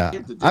lot easier to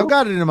do. I've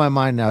got it in my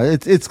mind now.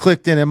 It's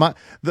clicked in.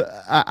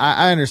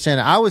 I understand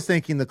it. I was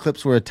thinking the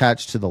clips were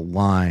attached to the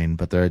line,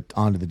 but they're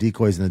onto the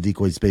decoys, and the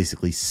decoys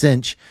basically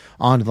cinch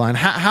onto the line.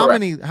 How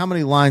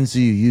many lines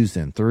do you use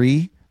then?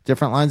 3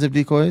 different lines of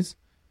decoys?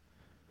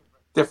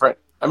 Different.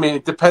 I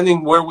mean,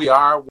 depending where we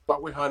are,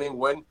 what we're hunting,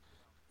 when.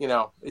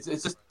 It's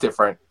just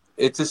different.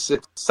 It's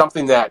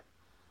something that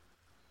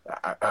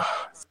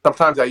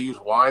sometimes I use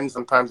 1,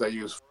 sometimes I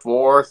use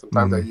 4,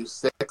 sometimes I use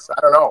 6.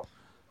 I don't know.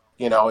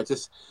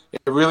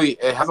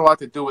 It has a lot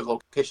to do with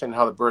location and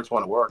how the birds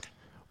want to work.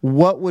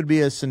 What would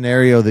be a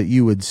scenario that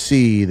you would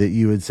see that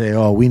you would say,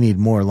 oh, we need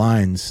more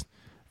lines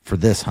for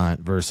this hunt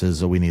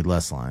versus we need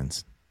less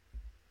lines?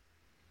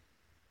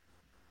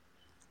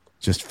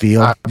 Just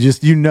feel,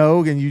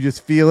 and you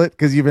just feel it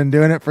because you've been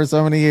doing it for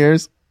so many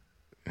years.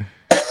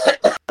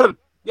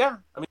 Yeah,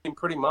 I mean,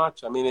 pretty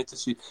much. I mean, it's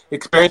just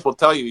experience will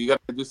tell you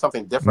got to do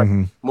something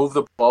different. Move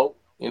the boat,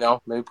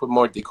 maybe put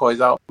more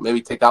decoys out,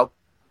 maybe take out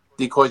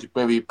decoys,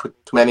 maybe put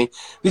too many.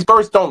 These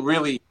birds don't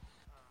really.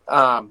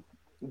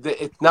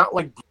 It's not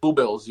like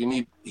bluebills. You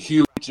need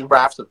huge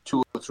rafts of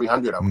 200 or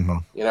 300 of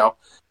them.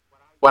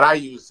 What I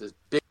use is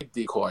big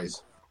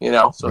decoys.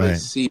 So they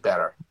see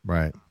better.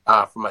 Right.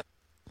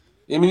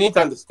 You need to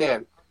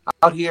understand.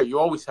 Out here, you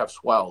always have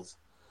swells,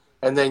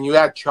 and then you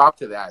add chalk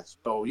to that.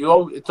 So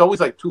it's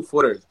always like 2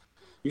 footers.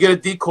 You get a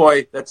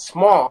decoy that's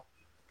small.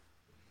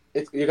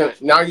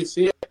 Now you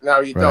see it.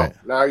 Now you don't.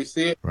 Now you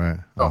see it. Right.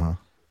 So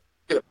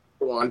get a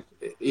big one.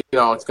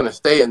 It's going to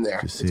stay in there.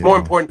 It's more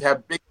important to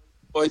have big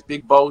decoys,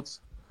 big boats,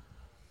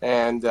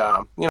 and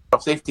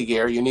safety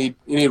gear. You need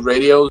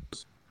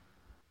radios.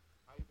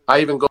 I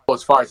even go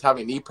as far as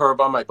having an EPIRB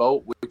on my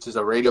boat, which is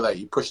a radio that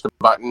you push the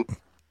button.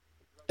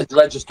 It's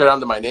registered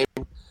under my name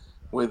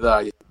with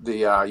the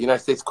United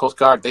States Coast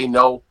Guard. They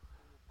know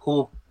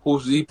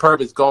whose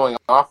EPIRB is going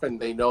off, and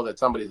they know that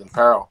somebody's in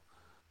peril.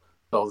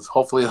 So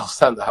hopefully they'll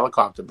send the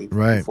helicopter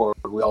before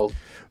we all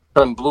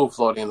turn blue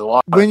floating in the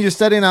water. When you're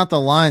setting out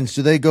the lines,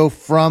 do they go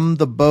from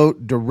the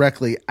boat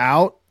directly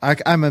out?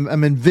 I'm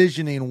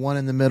envisioning one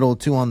in the middle,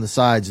 2 on the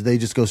sides. Do they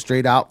just go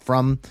straight out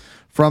from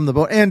the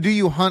boat? And do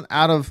you hunt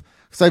out of?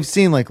 Because I've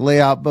seen like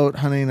layout boat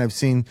hunting. I've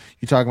seen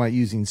you talking about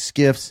using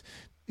skiffs.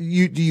 Do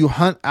you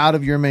hunt out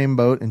of your main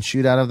boat and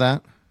shoot out of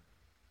that?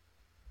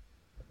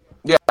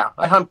 Yeah,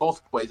 I hunt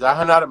both ways. I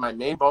hunt out of my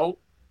main boat,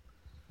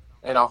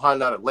 and I'll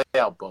hunt out of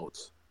layout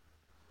boats.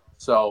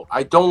 So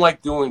I don't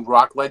like doing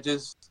rock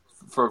ledges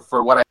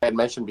for what I had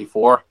mentioned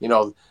before.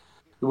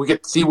 We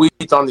get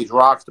seaweeds on these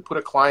rocks. To put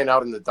a client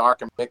out in the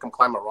dark and make them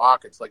climb a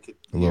rock, it's like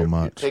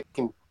you're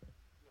taking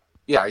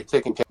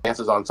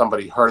chances on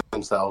somebody hurting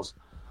themselves.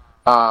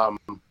 And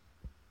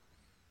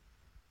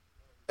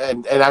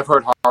I've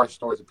heard horror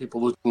stories of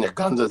people losing their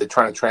guns as they're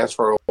trying to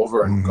transfer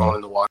over and going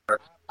in the water.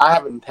 I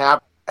haven't had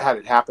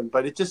it happen,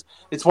 but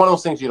it's one of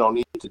those things you don't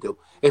need to do.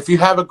 If you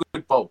have a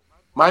good boat,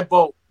 my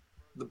boat,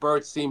 the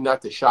birds seem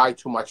not to shy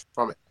too much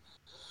from it.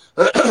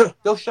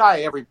 They'll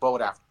shy every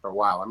boat after a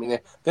while. I mean,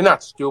 they're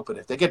not stupid.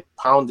 If they get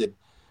pounded,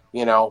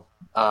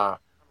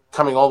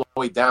 coming all the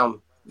way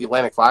down the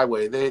Atlantic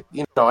Flyway, they,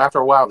 after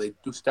a while, they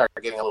do start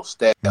getting a little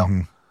stale.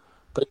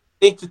 But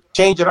you need to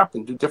change it up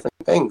and do different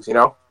things,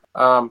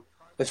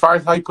 As far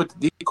as how you put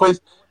the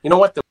decoys, you know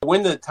what? The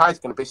wind and the tide is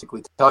going to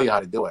basically tell you how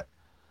to do it.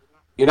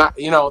 You're not,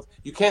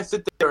 you can't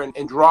sit there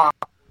and draw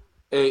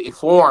a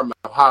form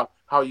of how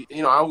you,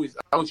 I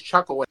always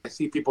chuckle when I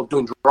see people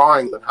doing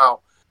drawings on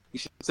how you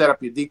should set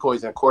up your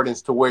decoys in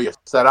accordance to where you're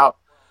set up.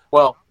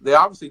 Well, they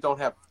obviously don't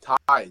have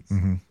tides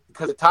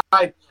because the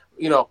tide,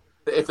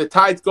 if the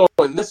tide's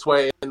going this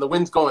way and the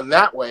wind's going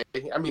that way,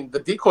 I mean, the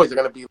decoys are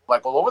going to be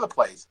like all over the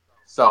place.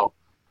 So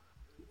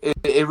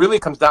it really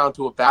comes down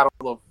to a battle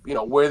of,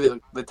 where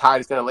the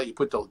tide is going to let you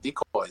put those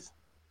decoys.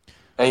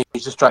 And you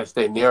just try to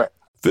stay near it.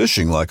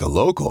 Fishing like a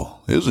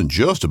local isn't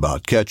just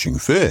about catching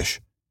fish.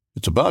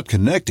 It's about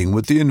connecting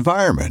with the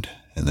environment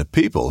and the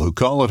people who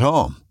call it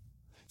home.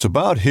 It's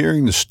about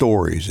hearing the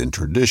stories and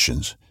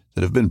traditions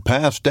that have been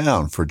passed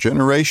down for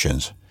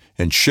generations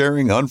and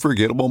sharing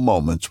unforgettable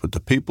moments with the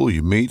people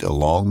you meet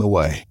along the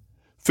way.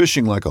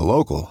 Fishing like a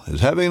local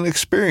is having an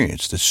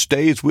experience that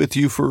stays with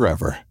you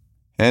forever.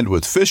 And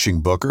with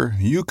Fishing Booker,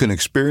 you can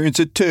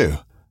experience it too,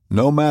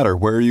 no matter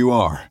where you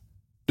are.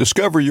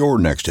 Discover your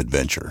next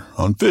adventure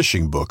on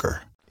Fishing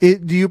Booker.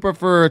 Do you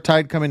prefer a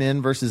tide coming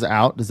in versus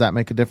out? Does that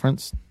make a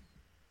difference?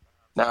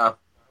 No,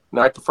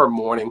 I prefer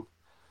morning.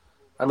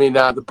 I mean,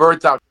 the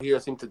birds out here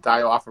seem to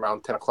die off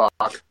around 10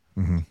 o'clock.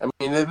 I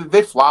mean,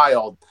 they fly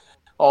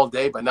all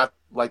day, but not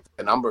like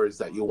the numbers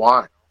that you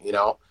want,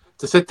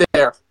 To sit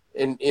there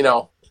in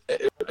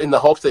the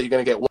hopes that you're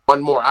going to get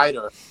one more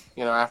eider,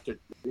 after,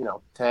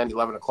 10,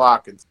 11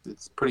 o'clock,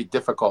 it's pretty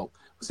difficult.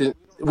 See,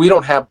 we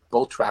don't have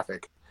boat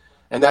traffic,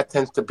 and that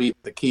tends to be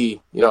the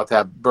key, to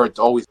have birds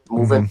always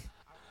moving.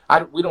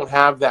 We don't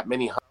have that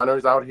many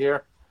hunters out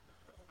here.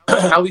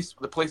 At least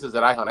the places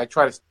that I hunt, I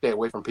try to stay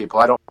away from people.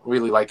 I don't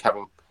really like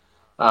having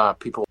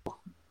people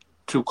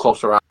too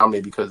close around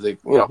me because they,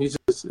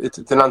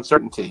 it's an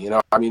uncertainty.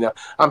 I mean,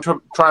 I'm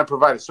trying to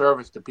provide a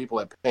service to people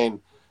that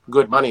paying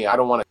good money. I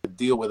don't want to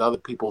deal with other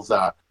people's,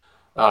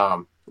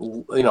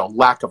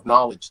 lack of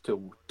knowledge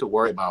to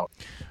worry about.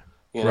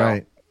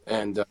 Right.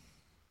 And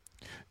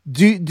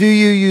do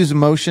you use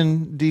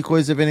motion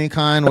decoys of any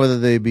kind, whether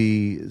they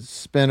be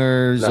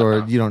spinners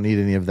or you don't need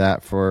any of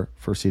that for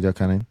sea duck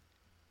hunting?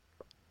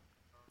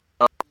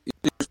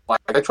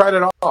 I tried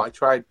it all. I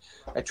tried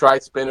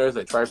spinners.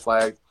 I tried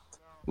flags.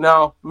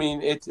 No, I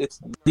mean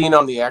it's being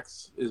on the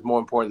X is more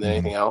important than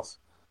anything else.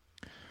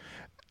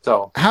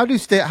 So how do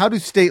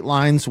state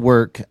lines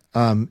work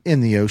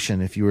in the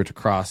ocean if you were to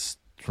cross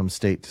from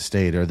state to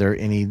state? Are there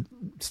any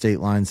state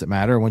lines that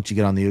matter? Once you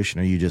get on the ocean,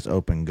 are you just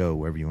open, go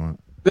wherever you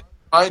want? It's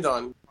fine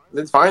on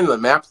the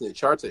maps and the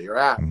charts that you're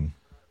at.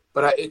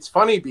 But it's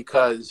funny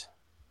because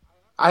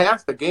I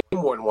asked the game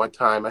warden one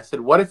time, I said,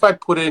 what if I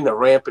put in a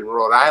ramp in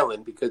Rhode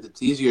Island because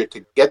it's easier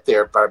to get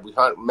there, but we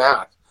hunt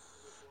mass?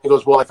 He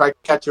goes, well, if I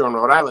catch you in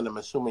Rhode Island, I'm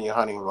assuming you're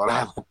hunting in Rhode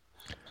Island.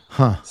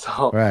 Huh.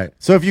 So right.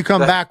 So if you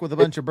come back with a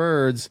bunch of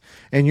birds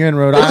and you're in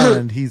Rhode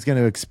Island, he's going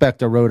to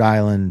expect a Rhode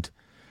Island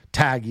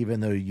tag,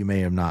 even though you may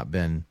have not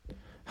been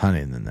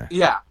hunting in there.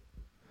 Yeah,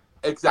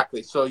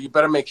 exactly. So you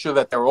better make sure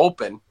that they're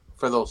open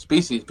for those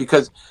species,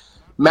 because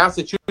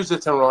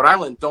Massachusetts and Rhode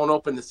Island don't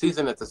open the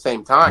season at the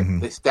same time. Mm-hmm.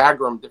 They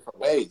stagger them different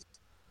ways.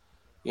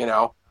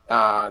 The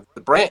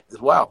Brant as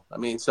well. I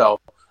mean, so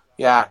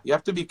yeah, you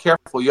have to be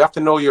careful. You have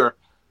to know your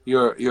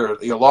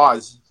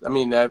laws. I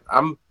mean,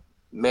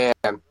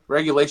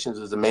 regulations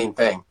is the main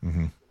thing.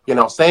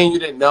 Mm-hmm. Saying you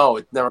didn't know,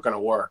 it's never going to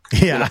work.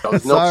 Yeah,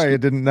 sorry, I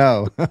didn't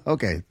know.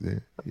 Okay,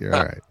 you're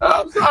all right.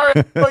 I'm sorry,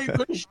 you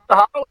couldn't shoot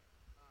a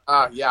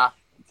hollow. Yeah,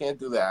 you can't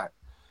do that.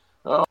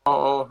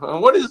 Oh,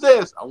 what is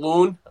this? A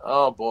loon?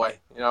 Oh boy,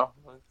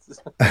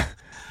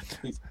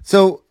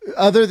 So,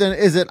 other than,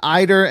 is it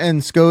eider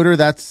and scoter?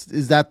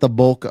 Is that the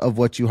bulk of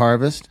what you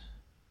harvest?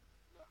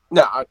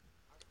 No,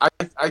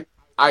 I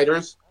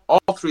eiders, all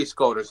three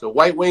scoters: the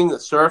white wing, the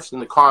surfs,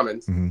 and the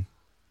commons.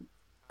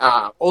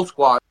 Mm-hmm. Old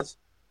squads.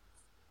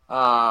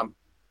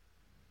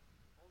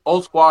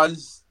 Old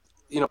squads.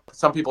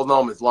 Some people know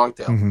them as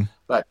longtail, mm-hmm.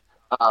 but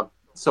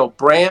so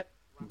Brant,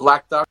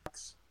 black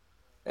ducks,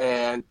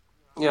 and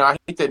I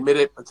hate to admit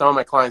it, but some of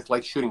my clients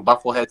like shooting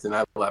buffalo heads, and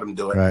I let them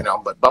do it. Right.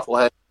 But buffalo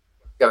heads,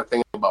 you got to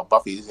think about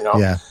buffies.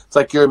 Yeah. It's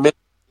like you're admitting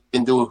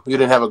you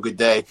didn't have a good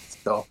day,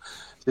 so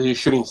you're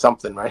shooting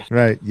something, right?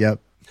 Right. Yep.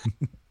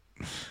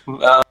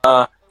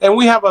 And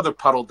we have other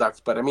puddle ducks,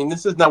 but I mean,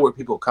 this is not where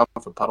people come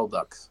for puddle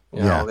ducks.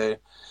 They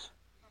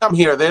come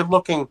here. They're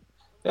looking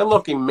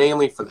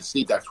mainly for the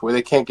sea ducks, where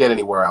they can't get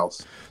anywhere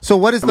else. So,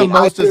 what is the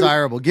most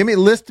desirable?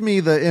 List me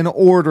in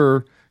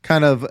order,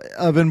 kind of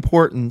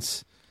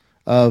importance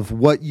of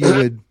what you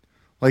would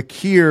like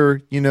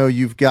here.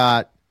 You've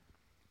got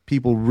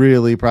people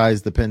really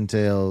prize the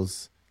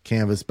pintails,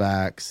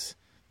 canvasbacks,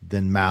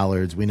 then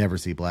mallards. We never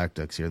see black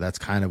ducks here. That's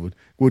kind of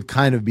would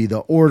kind of be the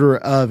order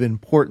of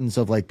importance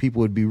of like people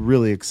would be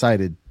really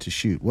excited to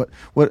shoot.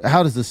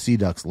 How does the sea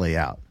ducks lay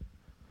out?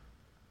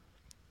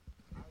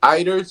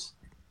 Eiders,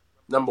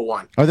 number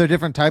one. Are there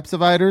different types of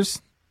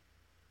eiders?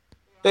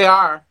 They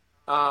are.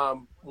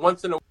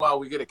 Once in a while,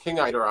 we get a king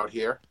eider out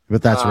here,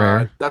 but that's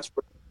rare. That's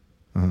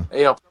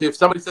if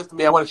somebody says to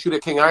me, "I want to shoot a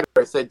king eider,"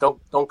 I say, "Don't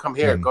come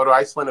here. Go to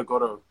Iceland or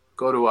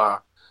go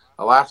to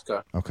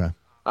Alaska." Okay.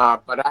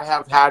 But I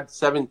have had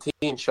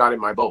 17 shot in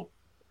my boat.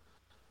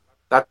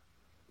 That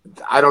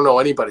I don't know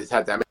anybody's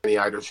had that many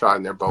eiders shot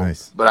in their boat.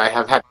 Nice. But I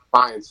have had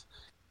clients.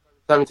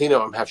 17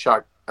 of them have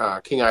shot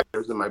king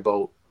eiders in my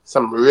boat.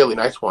 Some really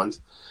nice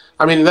ones.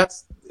 I mean,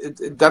 that's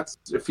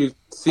if you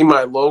see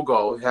my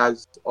logo, it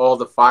has all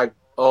the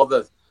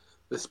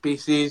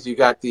species. You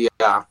got the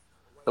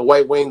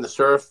white wing,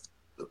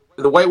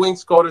 the white wing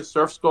scoter,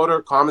 surf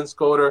scoter, common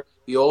scoter,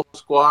 the old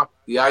squaw,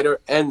 the eider,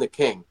 and the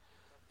king.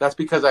 That's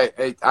because I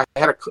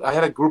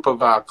had a group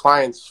of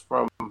clients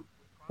from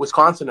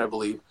Wisconsin, I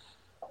believe,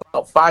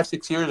 about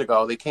 5-6 years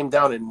ago. They came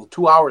down in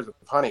 2 hours of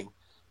hunting.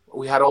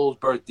 We had all those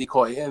birds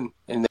decoy in,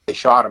 and they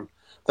shot them.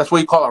 That's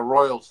what you call a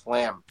royal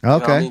slam.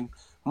 Okay.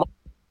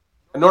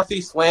 A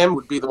northeast slam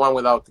would be the one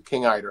without the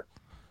king eider,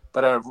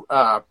 but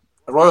a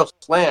royal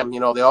slam,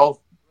 they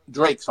all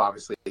drakes,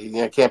 obviously.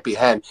 It can't be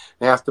hen.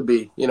 It has to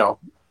be, it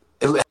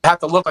has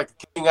to look like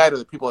a king eider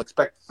that people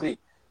expect to see.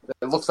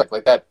 It looks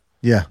like that.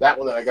 Yeah. That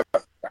one that I got.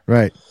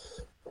 Right.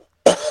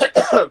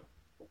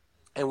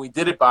 And we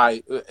did it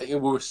we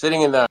were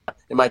sitting in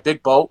my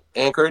big boat,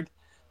 anchored,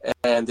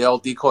 and they all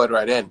decoyed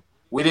right in.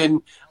 We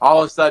didn't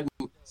all of a sudden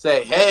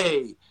say,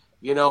 "Hey,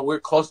 we're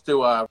close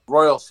to a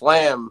royal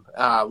slam.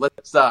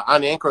 Let's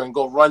unanchor and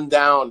go run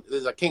down.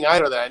 There's a king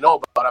eider that I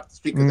know about up the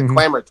street because the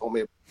clamor told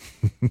me."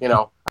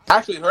 I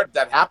actually heard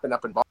that happen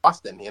up in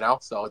Boston.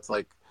 So it's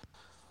like,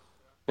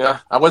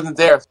 I wasn't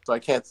there, so I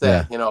can't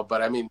say. Yeah.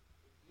 But I mean,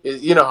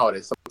 you know how it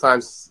is.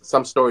 Sometimes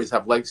some stories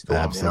have legs to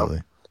them.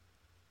 Absolutely.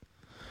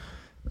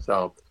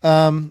 So,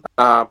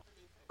 the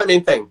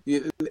main thing,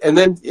 and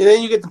then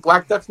you get the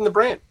black ducks and the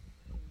Brant.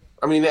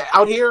 I mean,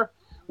 out here,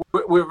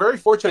 we're very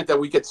fortunate that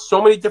we get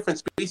so many different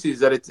species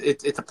that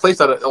it's a place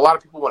that a lot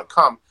of people want to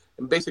come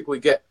and basically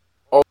get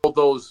all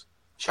those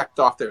checked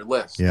off their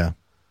list. Yeah.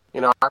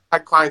 I've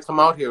had clients come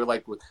out here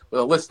like with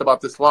a list about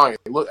this long.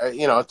 Look,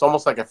 it's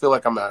almost like I feel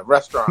like I'm at a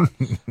restaurant.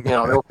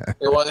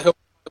 They want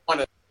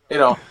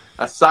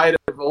a side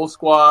of old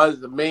squaws,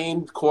 the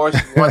main course,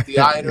 want the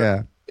eider.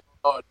 Yeah.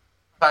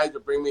 Time to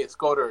bring me a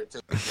scoter or two.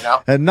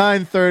 At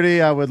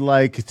 9:30, I would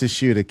like to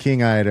shoot a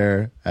king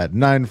eider. At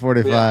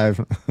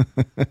 9:45.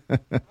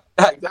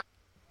 Yeah. Exactly.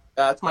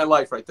 That's my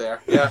life right there.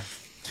 Yeah.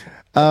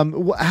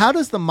 How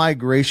does the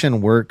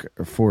migration work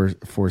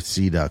for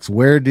sea ducks?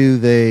 Where do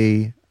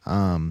they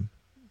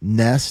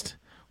nest?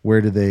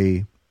 Where do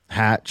they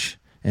hatch?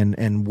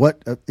 And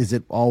what is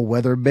it all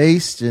weather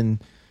based?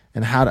 And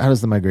how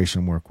does the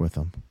migration work with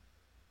them?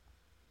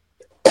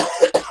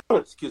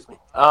 Excuse me.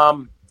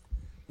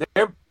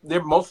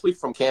 They're mostly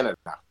from Canada.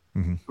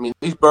 Mm-hmm. I mean,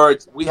 these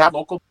birds, we have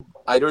local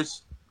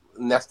eiders,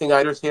 nesting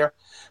eiders here,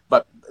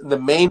 but the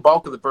main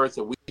bulk of the birds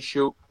that we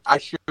shoot I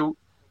shoot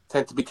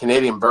tend to be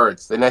Canadian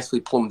birds. They're nicely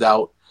plumed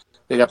out.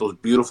 They got those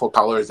beautiful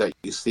colors that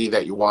you see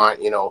that you want,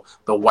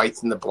 the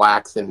whites and the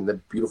blacks and the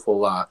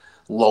beautiful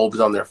lobes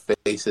on their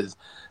faces.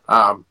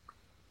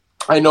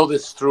 I know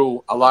this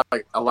through a lot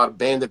of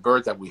banded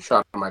birds that we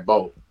shot on my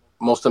boat.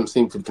 Most of them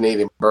seem to be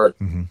Canadian birds.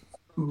 Mm-hmm.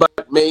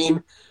 But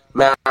Maine,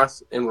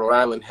 Mass, and Rhode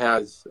Island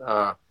has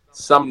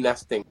some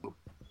nesting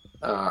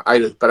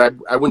items. But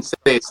I wouldn't say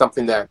it's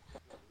something that,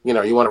 you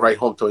want to write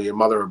home to your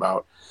mother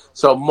about.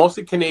 So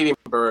mostly Canadian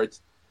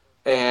birds.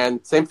 And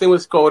same thing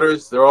with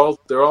scoters. They're all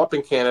up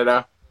in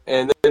Canada.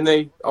 And then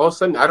they all of a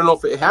sudden, I don't know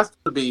if it has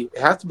to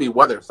be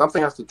weather.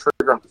 Something has to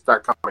trigger them to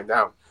start coming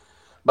down.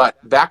 But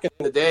back in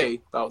the day,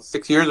 about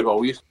 6 years ago,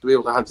 we used to be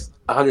able to hunt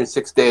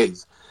 106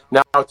 days.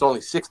 Now it's only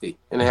 60,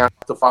 and they have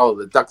to follow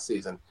the duck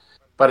season.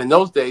 But in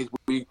those days,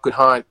 we could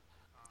hunt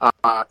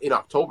in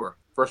October,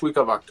 first week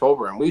of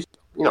October, and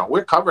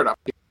we're covered up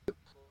here.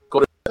 Go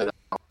to the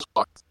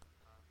spots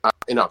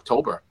in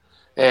October,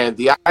 and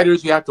the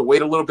eiders you have to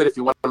wait a little bit if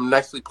you want them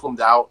nicely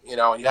plumed out. You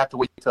have to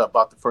wait till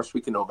about the first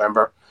week in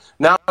November.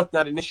 Now it's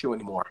not an issue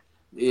anymore.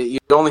 You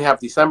only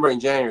have December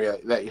and January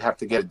that you have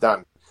to get it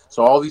done.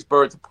 So all these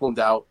birds are plumed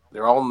out.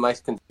 They're all in nice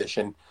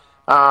condition.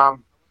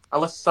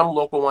 Unless some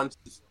local ones,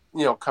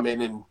 come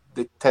in and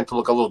they tend to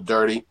look a little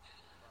dirty.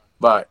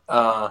 But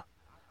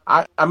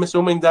I'm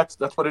assuming that's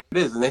what it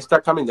is. And they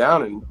start coming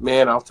down. And,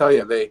 man, I'll tell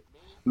you,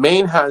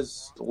 Maine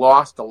has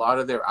lost a lot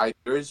of their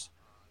eiders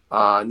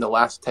in the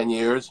last 10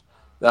 years.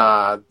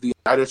 The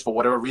eiders, for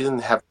whatever reason,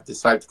 have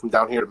decided to come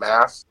down here to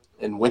Mass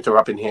and winter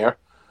up in here.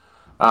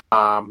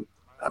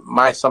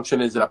 My assumption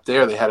is that up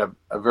there they had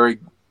a very,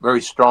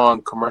 very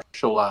strong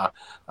commercial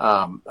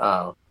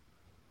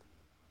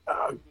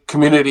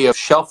community of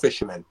shell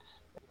fishermen.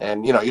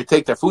 And, you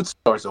take their food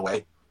source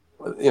away,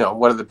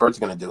 what are the birds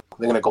going to do?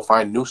 They're going to go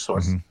find new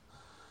sources. Mm-hmm.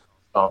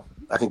 So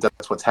I think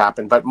that's what's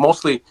happened. But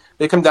mostly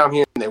they come down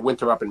here and they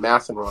winter up in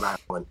Mass and Rhode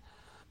Island.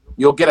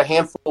 You'll get a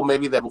handful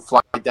maybe that will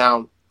fly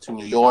down to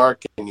New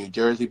York and New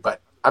Jersey.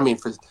 But,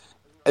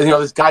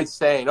 this guy's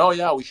saying, oh,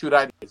 yeah, we shoot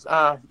eiders.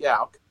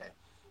 Yeah, okay.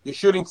 You're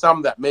shooting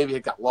some that maybe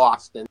got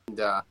lost and,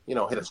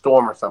 hit a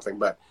storm or something.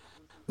 But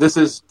this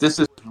is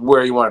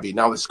where you want to be.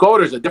 Now, the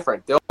scoters are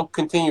different. They'll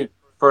continue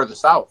further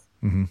south.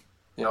 Mm-hmm.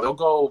 They'll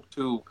go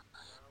to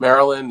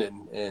Maryland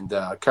and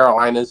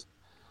Carolinas.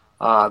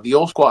 The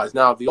old squaws.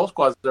 Now, the old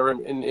squaws are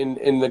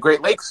in the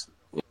Great Lakes,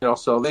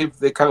 so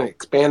they're kind of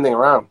expanding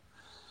around.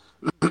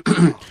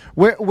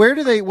 Where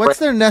do they? What's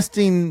their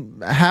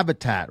nesting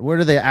habitat? Where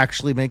do they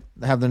actually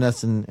have their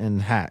nests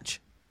and hatch?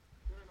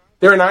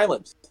 They're in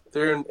islands.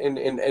 They're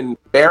in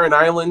barren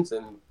islands,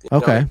 and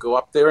they go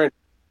up there and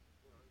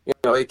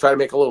they try to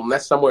make a little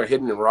nest somewhere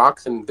hidden in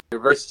rocks, and they're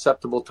very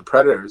susceptible to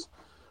predators.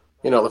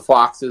 The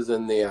foxes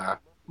and the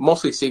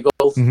mostly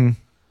seagulls. Mm-hmm.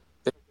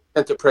 They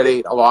tend to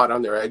predate a lot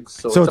on their eggs,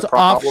 so it's a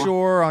problem.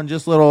 Offshore on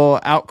just little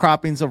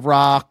outcroppings of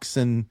rocks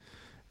and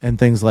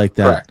things like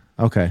that. Correct.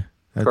 Okay.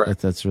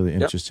 That's really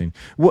interesting.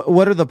 Yep.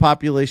 What are the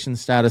population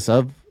status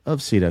of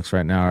sea ducks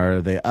right now?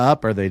 Are they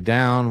up? Are they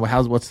down?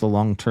 What's the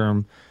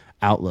long-term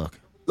outlook?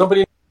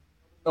 Nobody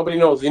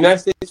knows. The United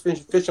States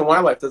Fish and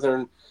Wildlife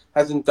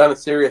hasn't done a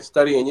serious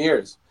study in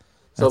years,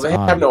 so they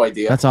have no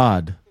idea. That's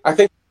odd. I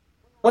think.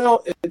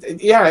 Well,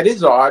 it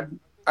is odd.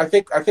 I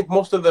think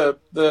most of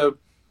the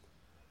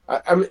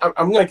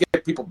I'm going to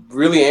get people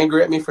really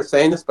angry at me for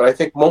saying this, but I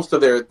think most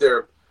of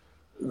their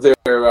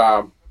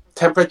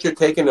temperature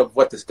taken of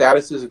what the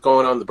status is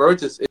going on the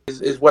birds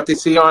is what they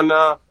see on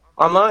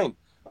online,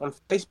 on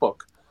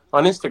Facebook,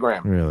 on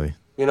Instagram. Really?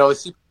 They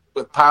see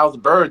with piles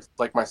of birds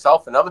like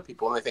myself and other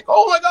people, and they think,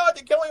 oh my God,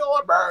 they're killing all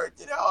our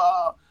birds,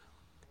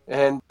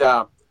 And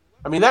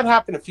that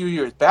happened a few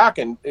years back,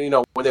 and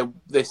when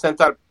they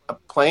sent out a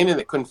plane and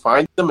they couldn't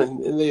find them,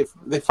 and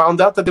they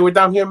found out that they were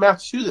down here in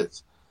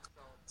Massachusetts.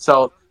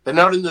 So they're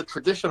not in the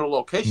traditional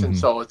location,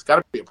 so it's got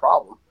to be a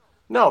problem.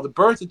 No, the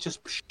birds are just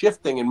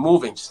shifting and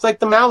moving, just like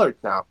the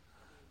mallards now.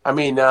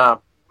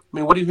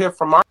 What do you hear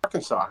from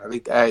Arkansas?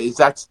 Is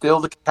that still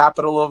the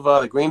capital of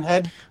the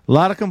greenhead? A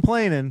lot of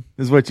complaining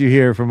is what you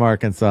hear from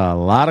Arkansas. A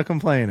lot of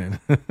complaining.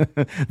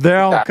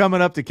 They're all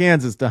coming up to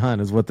Kansas to hunt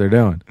is what they're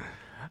doing.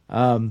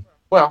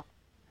 Well,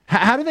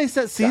 how do they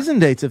set season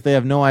dates if they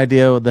have no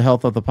idea the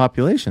health of the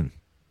population?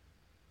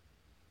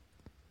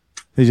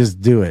 They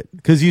just do it.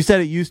 Because you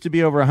said it used to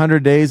be over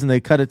 100 days and they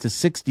cut it to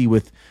 60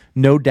 with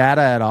no data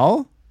at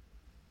all?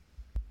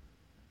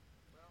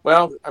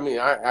 Well,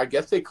 I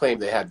guess they claim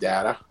they had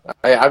data.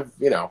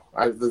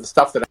 The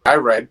stuff that I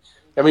read.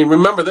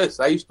 Remember this.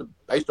 I used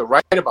to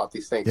write about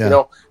these things. Yeah.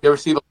 You ever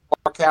see the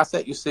forecast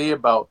that you see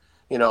about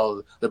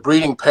the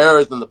breeding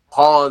pairs in the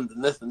pond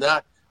and this and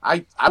that?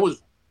 I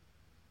was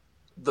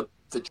the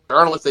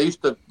journalist. They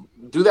used to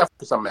do that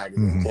for some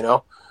magazines.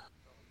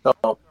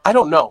 So I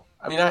don't know.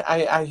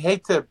 I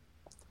hate to.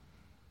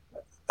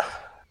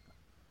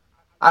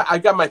 I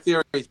got my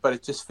theories, but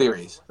it's just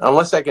theories.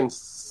 Unless I can,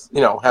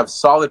 have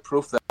solid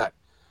proof that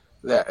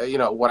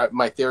what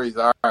my theories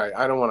are.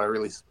 I don't want to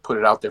really put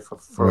it out there for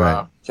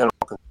right. General.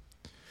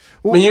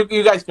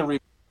 You guys can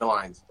read the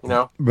lines,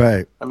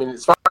 Right.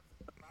 It's fine.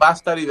 last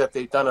study that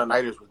they've done on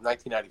nighters was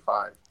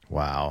 1995.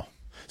 Wow.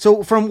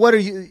 So from what are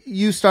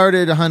you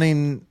started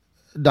hunting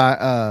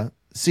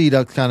sea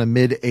ducks kind of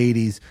mid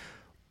 80s.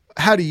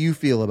 How do you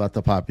feel about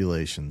the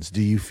populations?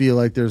 Do you feel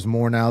like there's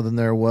more now than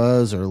there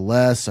was or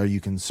less? Are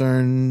you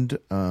concerned?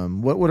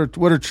 What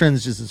are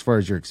trends just as far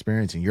as you're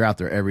experiencing? You're out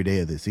there every day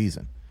of the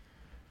season.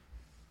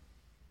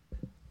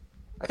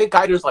 I think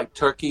guiders like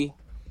Turkey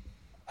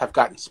have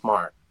gotten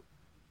smart,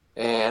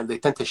 and they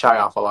tend to shy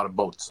off a lot of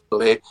boats. So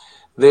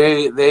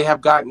they have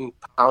gotten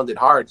pounded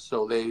hard.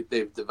 So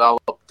they've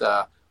developed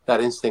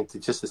that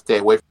instinct to stay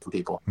away from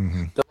people.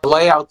 Mm-hmm. The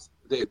layouts,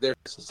 they're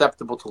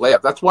susceptible to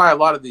layouts. That's why a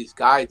lot of these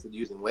guides are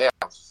using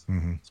layouts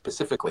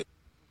specifically,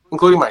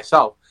 including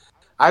myself.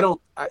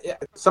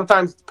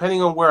 Sometimes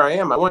depending on where I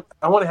am, I want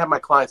to have my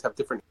clients have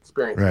different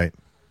experiences. Right.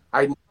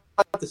 I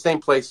not at the same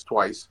place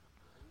twice.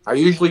 I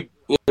usually,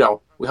 we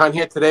hunt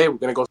here today. We're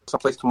going to go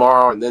someplace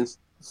tomorrow, and then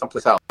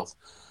someplace else.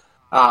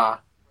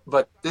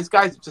 But these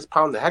guys just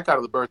pound the heck out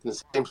of the birds in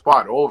the same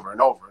spot over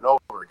and over and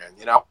over again.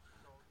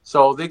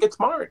 So they get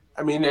smart.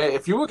 I mean,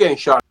 if you were getting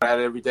shot at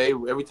every day,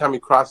 every time you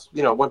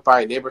went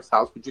by a neighbor's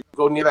house, would you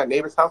go near that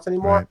neighbor's house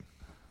anymore? Right.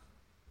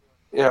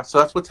 Yeah, so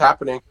that's what's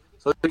happening.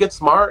 So they get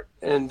smart,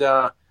 and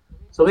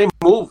so they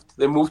moved.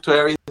 They moved to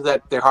areas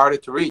that they're harder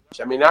to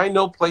reach. I mean, I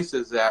know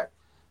places that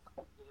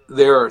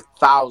there are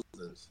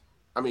thousands.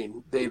 I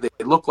mean, they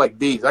look like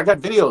bees. I got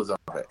videos of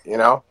it,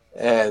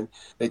 and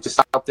they just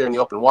out there in the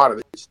open water.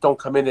 They just don't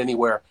come in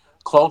anywhere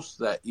close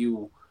that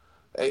you're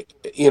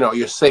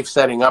safe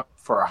setting up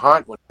for a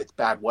hunt when it's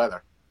bad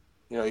weather.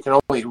 You can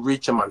only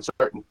reach them on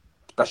certain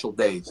special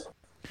days.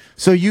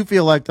 So you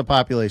feel like the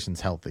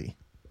population's healthy?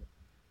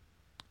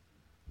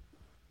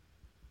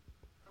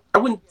 I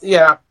wouldn't.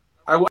 Yeah,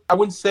 I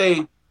wouldn't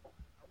say.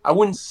 I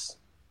wouldn't see.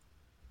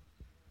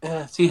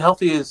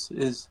 Healthy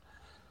is.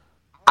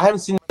 I haven't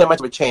seen that much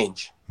of a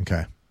change.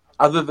 Okay.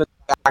 Other than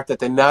the fact that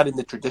they're not in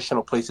the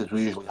traditional places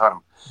we usually hunt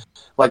them.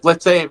 Like,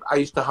 let's say I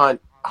used to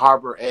hunt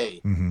Harbor A.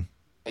 Mm-hmm.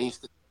 And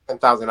used to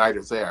 10,000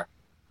 eiders there.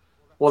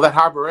 Well, that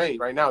Harbor A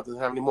right now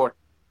doesn't have any more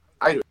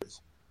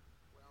eiders.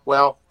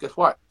 Well, guess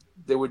what?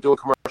 They were doing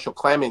commercial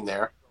clamming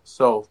there.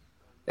 So,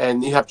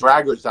 and you have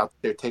draggers out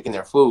there taking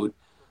their food.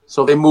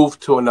 So they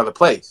moved to another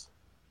place.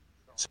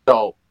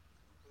 So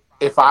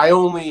if I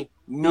only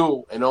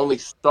knew and only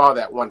saw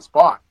that one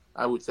spot,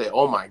 I would say,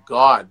 oh my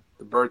God,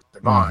 the birds are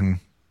gone. Mm-hmm.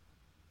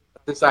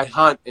 Since I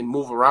hunt and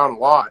move around a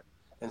lot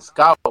and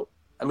scout,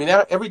 I mean,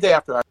 every day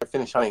after I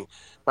finish hunting,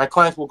 my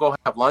clients will go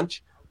have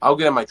lunch. I'll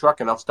get in my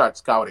truck and I'll start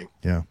scouting.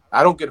 Yeah.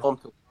 I don't get home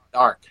till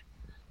dark,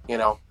 and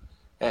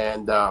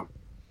other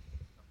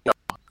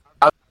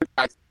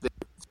guys, they're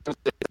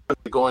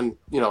going,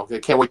 they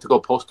can't wait to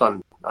go post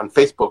on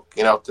Facebook,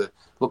 to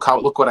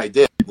look what I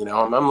did, and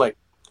I'm like,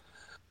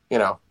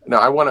 I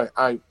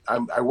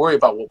worry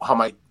about how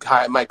my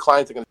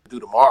clients are going to do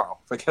tomorrow.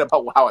 Forget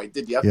about how I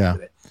did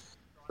yesterday. Yeah.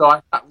 So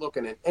I'm not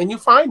looking at, and you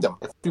find them.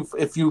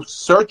 If you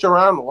search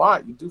around a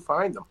lot, you do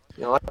find them.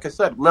 Like I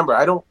said, remember,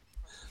 I don't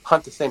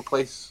hunt the same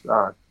place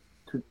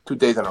 2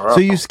 days in a row.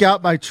 So you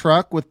scout by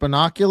truck with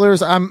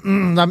binoculars? I've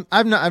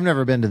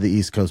never been to the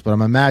East Coast, but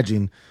I'm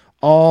imagining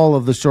all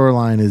of the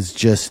shoreline is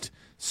just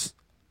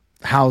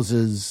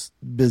houses,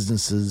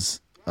 businesses.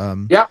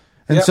 Yeah.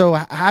 And so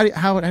how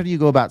do you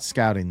go about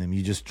scouting them?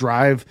 You just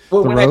drive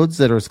the roads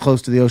that are as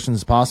close to the ocean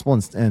as possible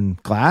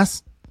and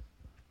glass?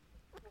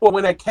 Well,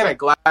 when I can, I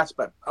glass,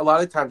 but a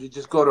lot of times you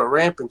just go to a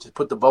ramp and just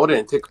put the boat in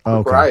and take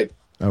a quick ride.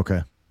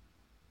 Okay.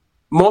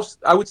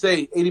 I would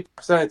say 80%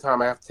 of the time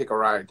I have to take a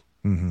ride.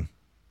 Mm-hmm.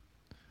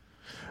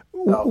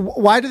 So.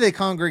 Why do they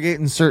congregate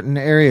in certain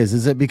areas?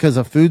 Is it because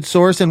of food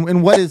source?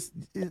 And what is,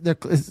 it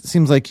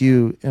seems like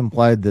you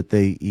implied that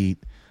they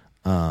eat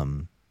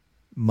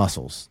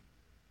mussels.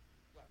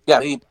 Yeah,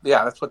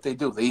 that's what they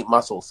do. They eat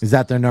mussels. Is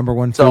that their number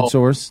one food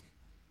source?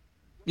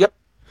 Yep.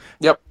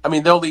 I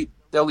mean, they'll eat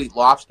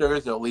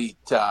lobsters. They'll eat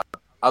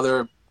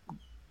other,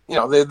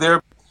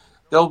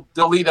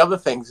 they'll eat other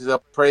things. They'll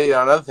prey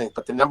on other things.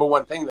 But the number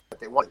one thing that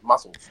they want is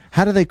mussels.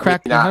 How do they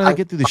crack? How do they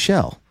get through the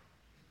shell?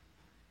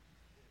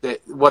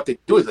 What they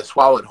do is they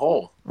swallow it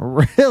whole.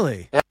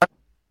 Really?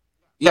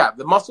 Yeah.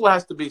 The mussel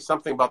has to be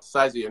something about the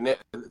size of your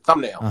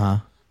thumbnail. Uh-huh.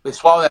 They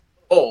swallow that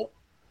whole,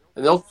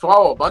 and they'll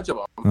swallow a bunch of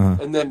them,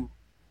 and then,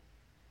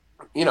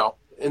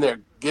 in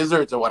their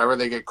gizzards or whatever,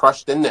 they get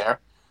crushed in there,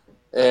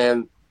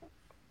 and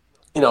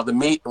the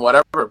meat and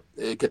whatever,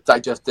 it gets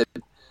digested.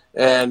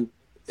 And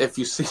if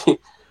you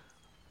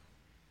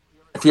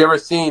ever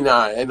seen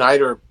an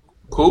eider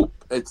poop,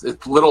 it's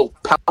little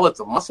pellets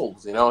of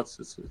mussels.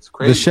 It's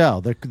crazy. The shell,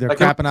 they're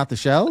crapping out the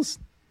shells.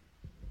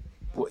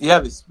 Yeah,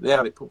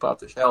 they poop out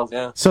the shells.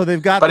 Yeah. So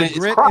they've got the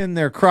grit in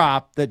their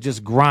crop that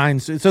just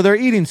grinds. So they're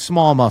eating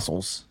small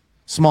mussels.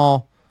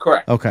 Small.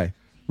 Correct. Okay.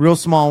 Real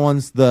small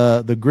ones.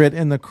 The grit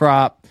in the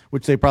crop,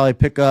 which they probably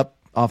pick up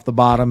off the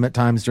bottom at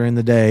times during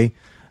the day.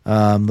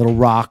 Little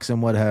rocks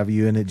and what have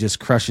you, and it just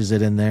crushes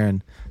it in there,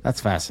 and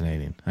that's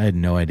fascinating. I had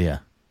no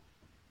idea.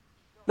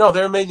 No,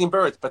 they're amazing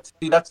birds, but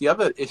see, that's the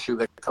other issue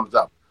that comes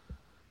up.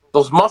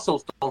 Those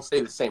mussels don't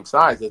stay the same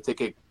size as they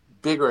get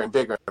bigger and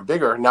bigger and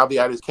bigger. And now the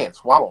eiders can't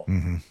swallow.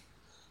 Mm-hmm.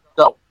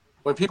 So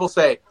when people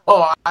say,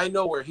 "Oh, I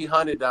know where he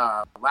hunted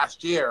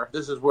last year.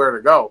 This is where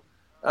to go,"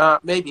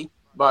 maybe,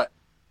 but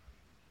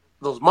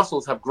those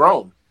muscles have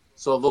grown,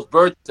 so those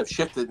birds have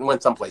shifted and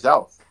went someplace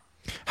else.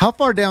 How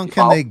far down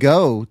can they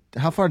go?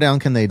 How far down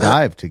can they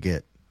dive to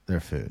get their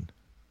food?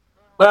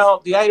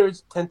 Well, the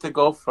eiders tend to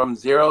go from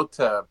 0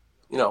 to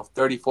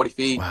 30, 40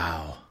 feet.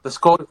 Wow. The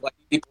Scot is like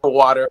deeper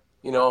water,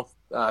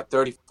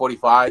 30,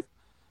 45,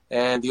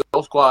 and the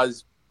old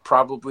squaws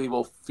probably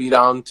will feed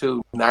down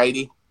to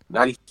 90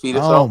 feet or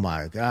so. Oh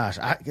my gosh!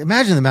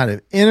 Imagine the amount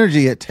of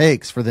energy it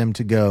takes for them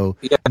to go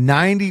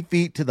 90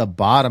 feet to the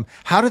bottom.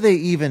 How do they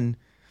even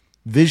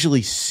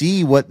visually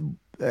see what?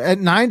 At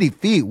 90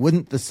 feet,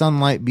 wouldn't the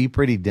sunlight be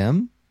pretty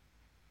dim,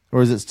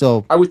 or is it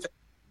still? I would.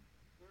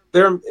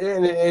 They're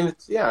and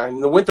it's in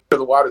the winter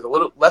the water's a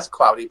little less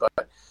cloudy,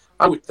 but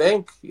I would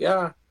think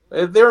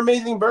they're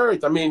amazing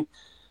birds. I mean,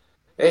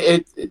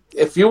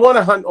 if you want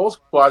to hunt old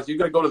squaws, you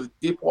got to go to the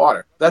deep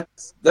water.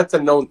 That's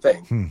a known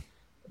thing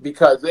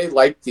because they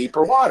like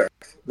deeper water.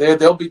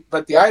 They'll be,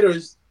 but the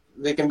eiders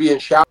they can be in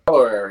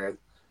shallower areas.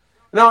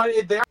 No,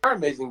 they are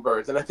amazing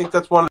birds, and I think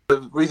that's one of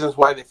the reasons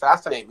why they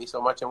fascinate me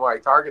so much and why I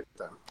target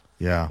them.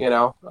 Yeah,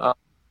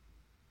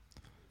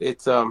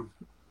 it's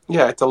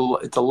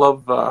it's a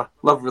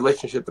love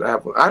relationship that I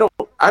have.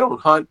 I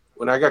don't hunt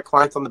when I got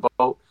clients on the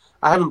boat.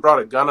 I haven't brought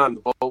a gun on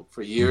the boat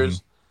for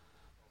years,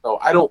 so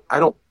I don't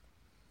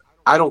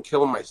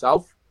kill them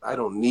myself. I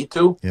don't need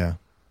to. Yeah,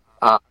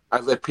 I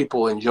let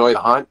people enjoy the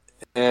hunt,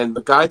 and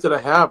the guys that I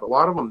have, a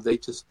lot of them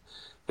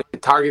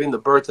they're targeting the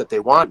birds that they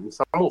want, and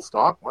some will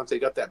stop once they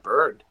got that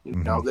bird. They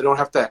don't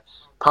have to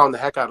pound the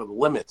heck out of the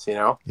limits.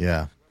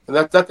 Yeah, and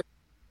that's.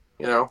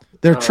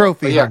 They're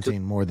trophy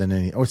hunting more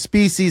than or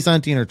species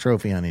hunting or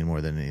trophy hunting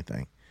more than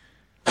anything.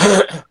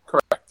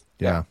 Correct.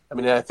 Yeah. I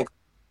mean, I think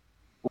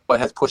what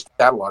has pushed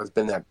that a lot has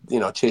been that,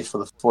 chase for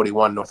the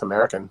 41 North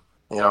American,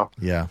 Yeah.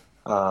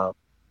 I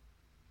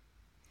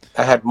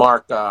had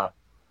Mark,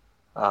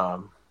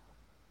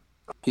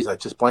 he's like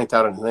just blanked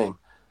out on his name.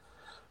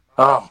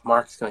 Oh,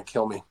 Mark's going to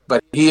kill me.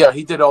 But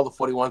he did all the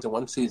 41s in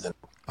one season.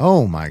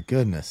 Oh, my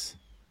goodness.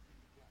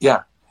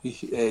 Yeah.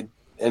 And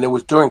it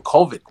was during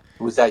COVID.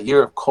 It was that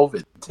year of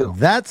COVID too.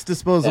 That's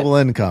disposable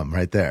income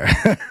right there.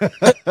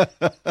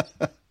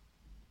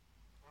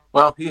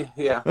 Well,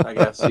 I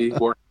guess he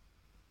worked,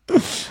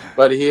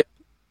 but he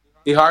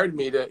hired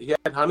me he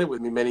had hunted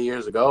with me many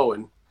years ago,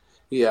 and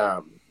he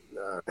told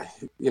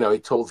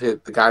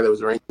the guy that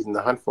was arranging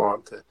the hunt for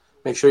him to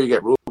make sure you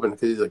get Ruben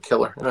because he's a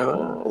killer. And I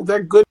thought, is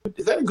that good?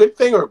 Is that a good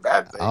thing or a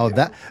bad thing? Oh,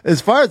 that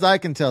as far as I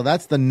can tell,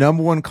 that's the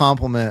number one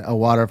compliment a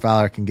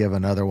waterfowler can give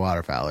another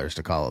waterfowler is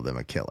to call them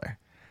a killer.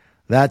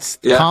 That's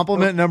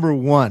compliment number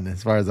one,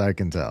 as far as I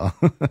can tell.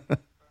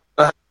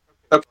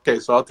 Okay,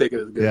 so I'll take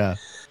it as good. Yeah.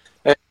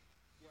 And,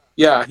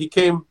 he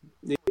came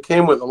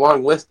with a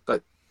long list,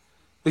 but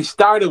he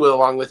started with a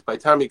long list. By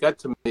the time he got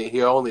to me,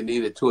 he only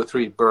needed 2 or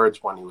 3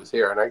 birds when he was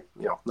here, and I,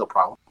 no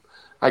problem.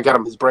 I got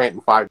him his brand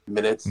in 5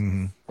 minutes,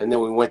 and then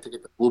we went to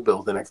get the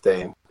bluebill the next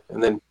day,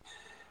 and then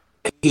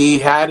he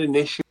had an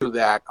issue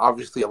that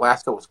obviously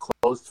Alaska was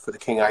closed for the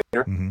king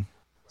eider,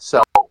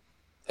 so.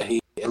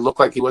 It looked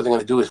like he wasn't going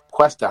to do his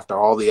quest after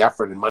all the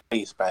effort and money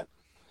he spent.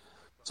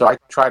 So I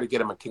tried to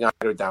get him a king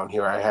eider down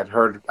here. I had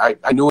heard, I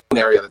knew an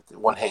area that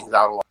one hangs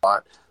out a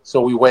lot. So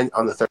we went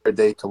on the 3rd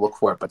day to look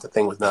for it, but the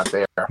thing was not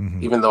there,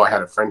 even though I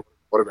had a friend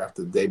photographed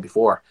it the day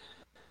before.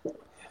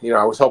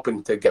 I was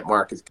hoping to get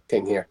Mark as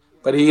king here.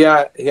 But he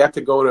had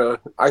to go to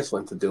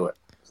Iceland to do it.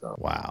 So.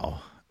 Wow.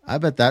 I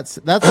bet that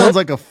sounds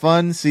like a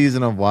fun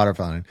season of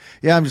waterfowling.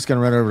 Yeah, I'm just going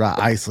to run over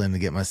to Iceland to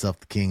get myself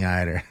the king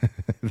eider.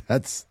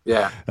 That's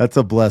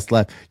a blessed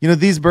life.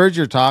 These birds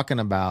you're talking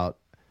about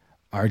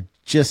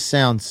just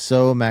sound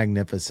so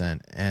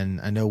magnificent. And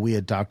I know we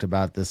had talked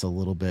about this a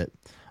little bit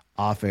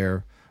off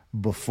air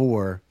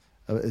before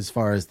as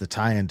far as the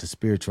tie-in to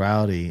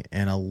spirituality.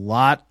 And a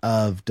lot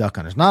of duck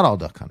hunters, not all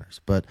duck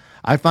hunters, but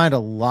I find a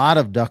lot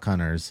of duck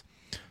hunters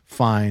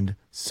find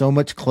so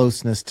much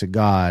closeness to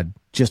God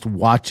just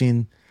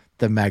watching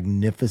the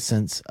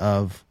magnificence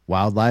of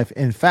wildlife.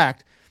 In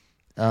fact,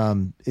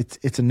 this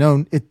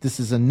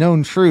is a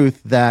known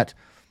truth that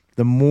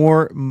the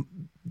more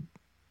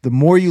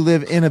you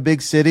live in a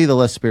big city, the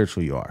less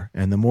spiritual you are,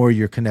 and the more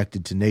you're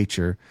connected to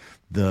nature,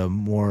 the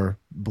more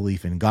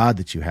belief in God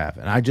that you have.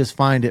 And I just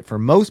find it for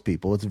most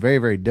people, it's very,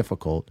 very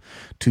difficult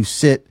to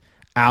sit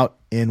out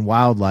in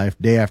wildlife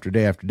day after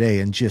day after day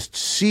and just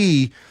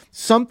see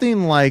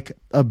something like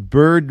a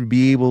bird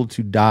be able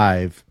to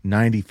dive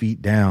 90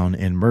 feet down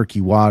in murky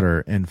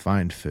water and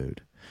find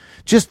food.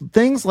 Just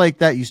things like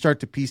that you start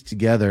to piece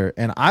together,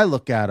 and I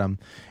look at them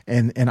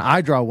and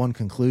I draw one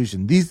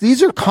conclusion.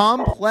 These are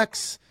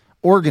complex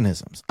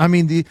organisms. I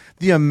mean,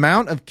 the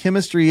amount of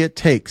chemistry it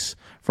takes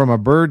from a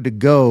bird to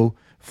go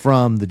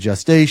from the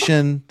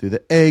gestation through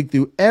the egg,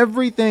 through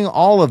everything,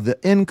 all of the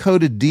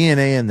encoded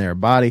DNA in their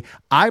body.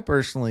 I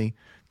personally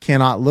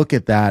cannot look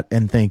at that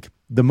and think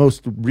the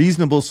most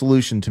reasonable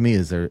solution to me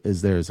is there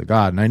is a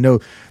God. And I know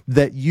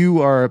that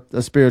you are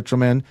a spiritual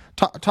man.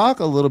 Talk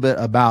a little bit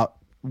about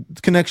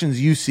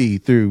connections you see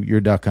through your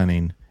duck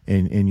hunting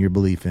and your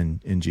belief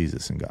in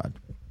Jesus and God.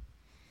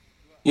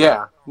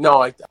 Yeah,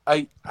 no,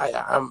 I'm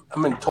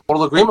in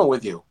total agreement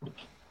with you.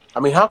 I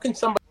mean, how can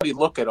somebody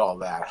look at all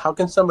that? How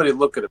can somebody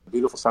look at a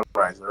beautiful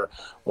sunrise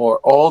or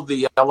all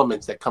the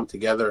elements that come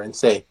together and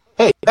say,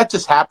 "Hey, that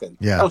just happened.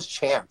 Yeah. That was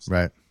chance."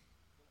 Right.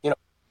 You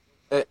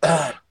know,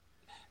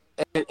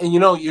 and you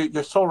know,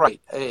 you're so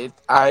right.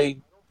 I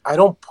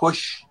don't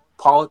push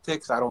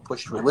politics. I don't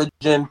push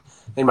religion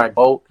in my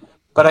boat,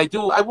 but I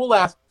will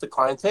ask the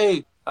clients,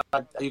 "Hey,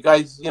 are you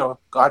guys,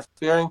 God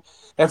fearing?"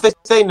 And if they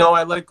say no,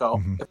 I let it go.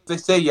 Mm-hmm. If they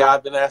say yeah,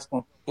 then ask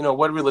them,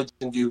 what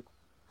religion do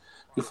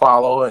you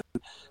follow?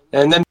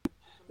 And then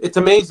it's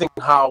amazing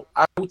how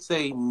I would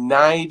say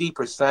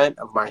 90%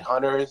 of my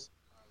hunters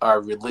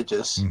are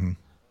religious, Mm-hmm.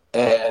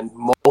 and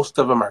most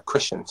of them are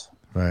Christians.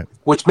 Right.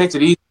 Which makes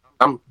it easy.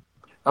 I'm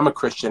a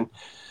Christian,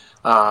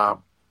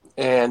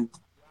 and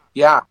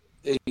yeah,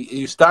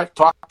 you start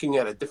talking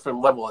at a different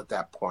level at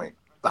that point.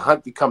 The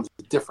hunt becomes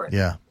different.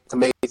 Yeah. It's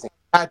amazing.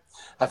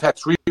 I've had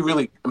 3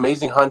 really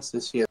amazing hunts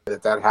this year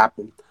that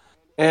happened,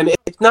 and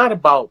it's not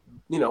about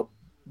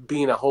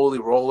being a holy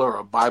roller or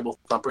a Bible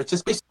thumper. It's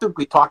just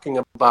basically talking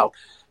about,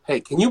 hey,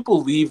 can you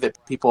believe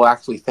that people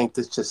actually think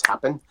this just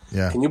happened?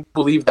 Yeah. Can you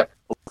believe that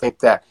people think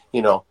that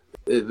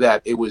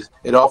that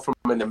it all from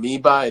an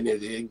amoeba and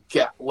it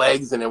got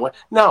legs and it went?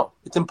 No,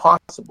 it's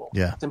impossible.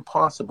 Yeah. It's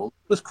impossible.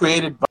 It was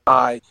created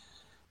by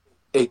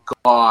a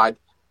God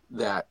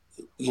that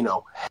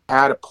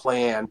had a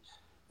plan,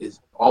 is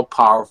all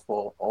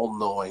powerful, all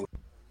knowing,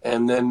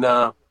 and then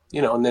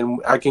and then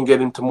I can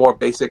get into more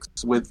basics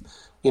with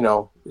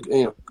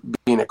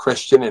being a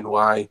Christian and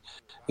why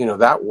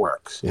that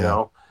works.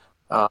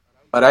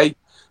 But I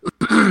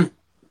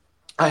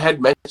I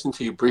had mentioned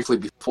to you briefly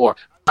before.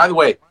 By the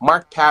way,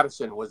 Mark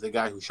Patterson was the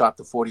guy who shot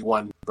the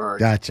 41 bird.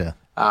 Gotcha.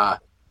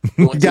 Got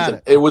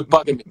it. It was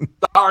bugging me.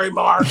 Sorry,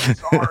 Mark.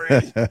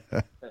 Sorry. But,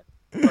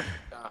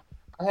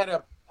 I had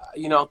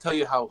I'll tell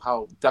you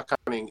how duck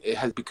hunting, it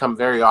has become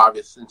very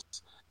obvious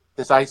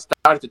since I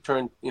started to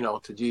turn,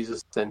 to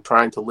Jesus and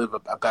trying to live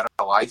a better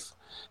life,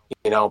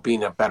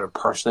 being a better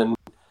person,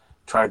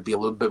 trying to be a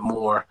little bit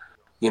more,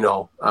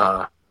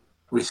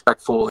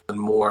 respectful and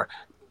more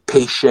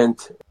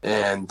patient.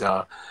 And,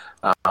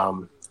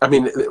 I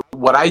mean,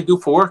 what I do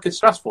for work is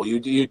stressful. You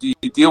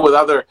deal with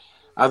other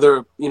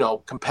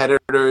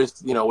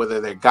competitors, whether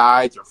they're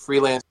guides or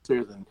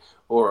freelancers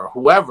or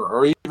whoever,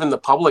 or even the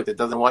public that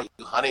doesn't want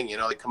you hunting.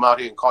 They come out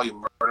here and call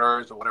you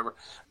murderers or whatever.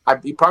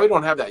 You probably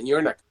don't have that in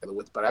your neck of the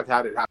woods, but I've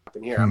had it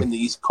happen here. I'm in the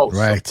East Coast,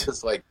 right? So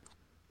it's like,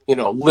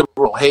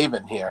 liberal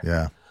haven here.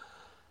 Yeah.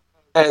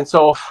 And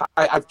so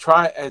I've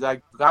tried, as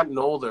I've gotten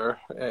older,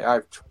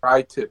 I've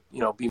tried to,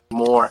 be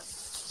more,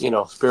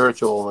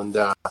 spiritual. And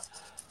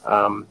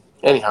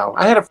anyhow,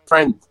 I had a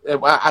friend.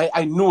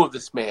 I knew of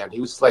this man.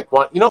 He was like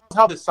one.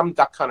 How there's some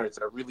duck hunters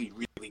that are really,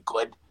 really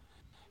good.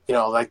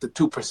 Like the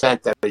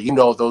 2% that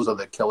those are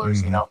the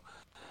killers. Mm-hmm.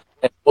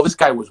 And, well, this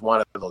guy was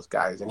one of those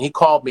guys, and he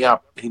called me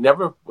up. He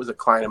never was a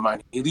client of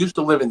mine. He used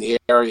to live in the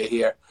area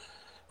here,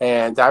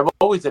 and I've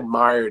always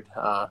admired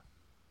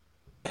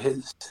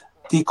his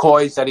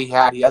decoys that he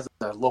had. He has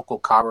a local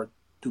carver,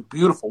 2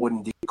 beautiful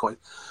wooden decoys.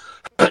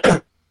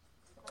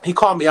 He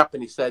called me up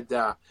and he said,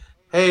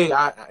 "Hey,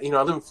 I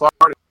live in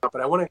Florida,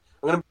 but I'm going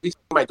to be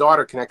seeing my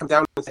daughter. Can I come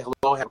down and say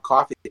hello, have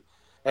coffee?"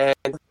 And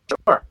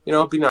sure,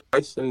 it'd be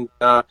nice. And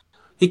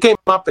he came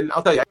up, and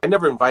I'll tell you, I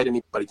never invite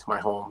anybody to my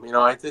home.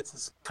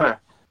 It's kind of,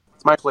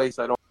 it's my place.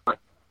 I don't worry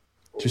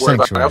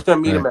about it. I was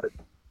going to meet him at it.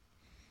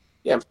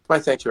 Yeah, it's my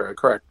sanctuary,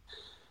 correct.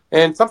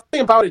 And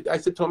something about it, I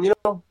said to him,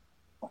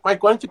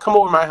 Mike, why don't you come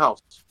over to my house?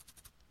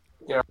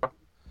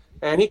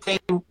 And he came.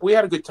 We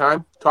had a good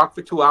time. Talked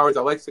for 2 hours.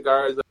 I like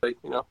cigars. I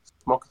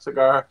smoke a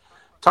cigar.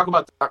 Talk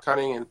about duck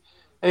hunting, and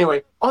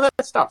anyway, all that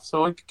stuff.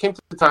 So it came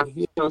to the time.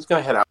 It's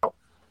going to head out.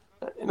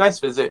 A nice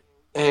visit.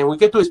 And we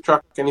get to his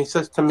truck, and he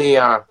says to me,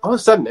 all of a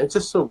sudden, it's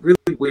just so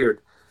really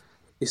weird.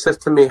 He says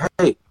to me,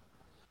 "Hey,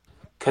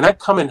 can I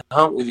come and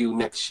hunt with you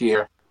next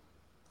year?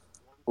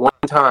 One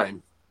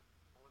time.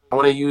 I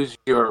want to use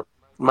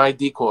my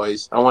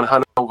decoys. I want to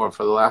hunt over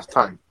for the last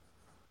time."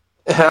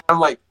 And I'm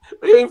like,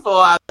 "What do you mean for the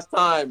last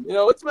time?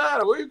 What's the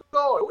matter? Where are you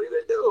going? What are you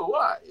going to do?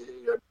 What?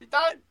 You going to be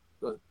done?"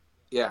 He goes,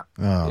 "Yeah."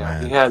 Oh, yeah,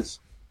 man. He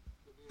has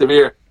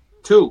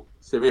 2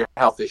 severe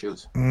health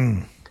issues.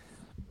 Mm.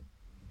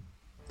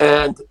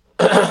 And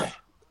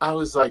I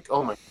was like,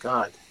 "Oh my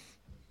God."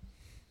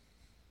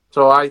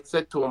 So I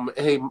said to him,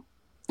 "Hey,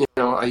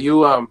 are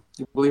you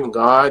believe in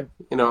God?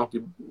 And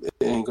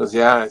he goes,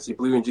 "Yeah." I said, "You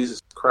believe in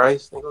Jesus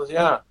Christ?" And he goes,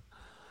 "Yeah."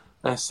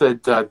 And I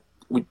said,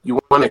 "You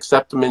want to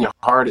accept him in your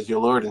heart as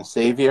your Lord and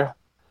Savior?"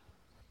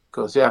 He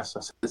goes, "Yes." I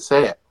said,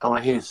 "Say it. I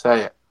want to hear you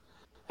say it."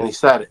 And he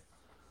said it.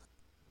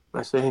 And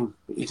I said, "Hey,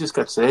 you just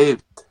got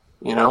saved,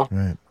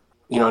 Right.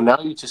 Now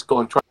you just go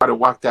and try to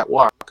walk that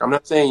walk. I'm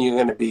not saying you're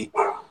going to be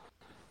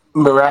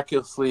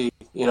miraculously,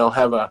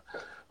 have a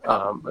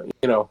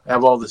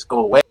have all this go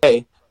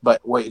away. But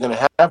what you're going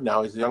to have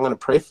now is I'm going to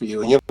pray for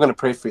you, and you're going to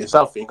pray for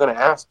yourself, and you're going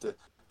to ask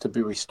to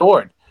be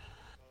restored.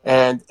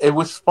 And it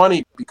was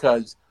funny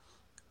because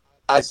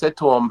I said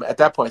to him at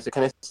that point, I said,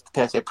 can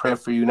I say a prayer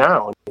for you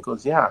now? And he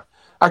goes, yeah.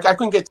 I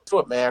couldn't get through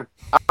it, man.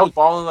 I was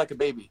bawling like a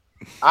baby.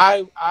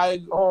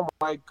 Oh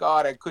my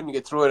God, I couldn't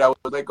get through it. I was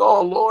like,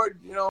 oh Lord,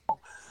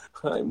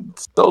 I'm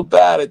so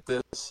bad at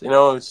this.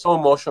 It's so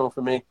emotional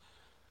for me.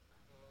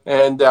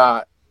 And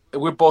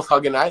we're both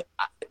hugging. I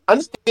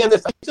understand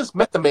this. I just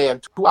met the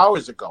man 2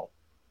 hours ago.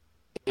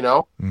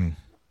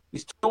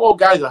 These two old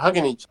guys are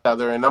hugging each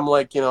other, and I'm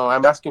like,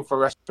 I'm asking for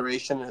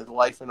restoration in his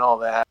life and all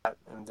that.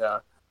 And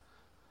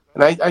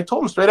I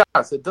told him straight out,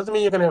 I said, it doesn't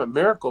mean you're going to have a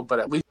miracle, but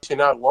at least you're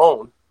not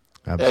alone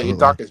at your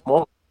darkest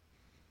moment.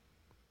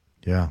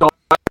 Yeah. So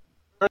I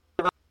turned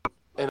around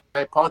and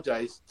I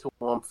apologized to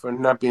him for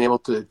not being able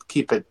to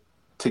keep it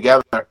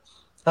together.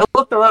 I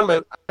looked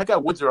around, I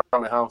got woods around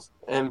my house,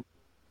 and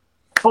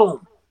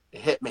boom,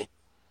 it hit me.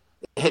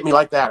 It hit me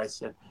like that. I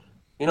said,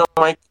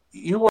 Mike,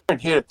 you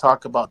weren't here to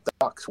talk about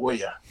ducks, were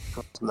you? He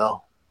goes,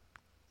 no.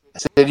 I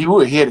said, you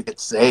were here to get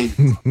saved.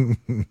 2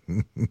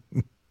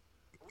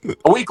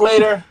 weeks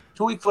later,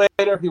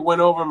 he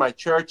went over to my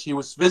church. He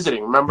was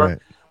visiting, remember? Right.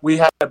 We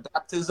had a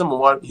baptism,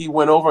 and he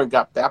went over and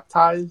got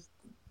baptized.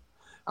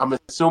 I'm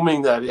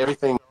assuming that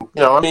everything,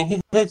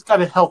 he's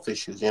got health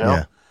issues,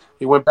 Yeah.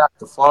 He went back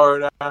to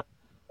Florida,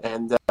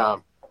 and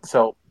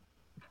so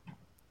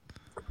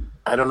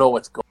I don't know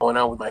what's going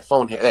on with my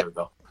phone here. There we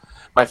go.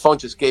 My phone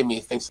just gave me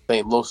things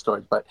saying low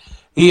storage, but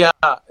he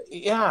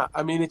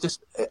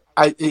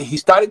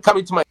started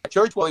coming to my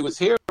church while he was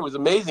here. It was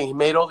amazing. He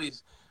made all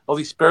these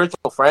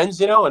spiritual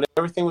friends, and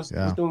everything was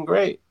doing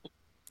great.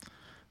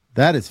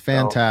 That is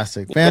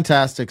fantastic.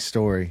 Fantastic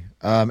story.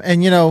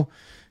 And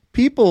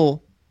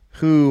people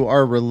who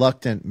are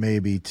reluctant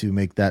maybe to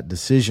make that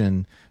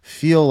decision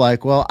feel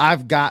like, well,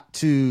 I've got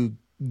to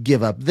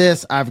give up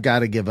this, I've got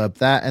to give up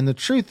that. And the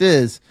truth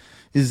is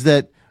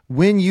that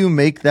when you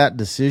make that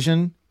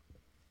decision,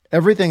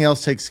 everything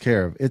else takes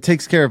care of. It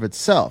takes care of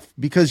itself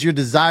because your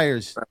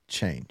desires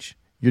change.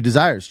 Your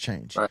desires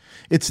change. Right.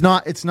 It's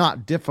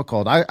not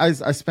difficult. I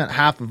spent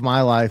half of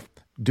my life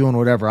doing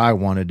whatever I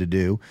wanted to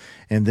do.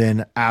 And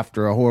then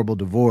after a horrible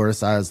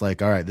divorce, I was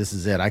like, all right, this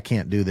is it. I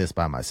can't do this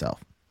by myself.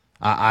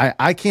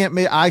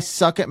 I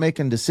suck at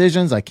making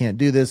decisions. I can't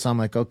do this. So I'm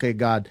like, okay,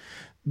 God,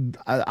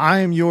 I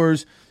am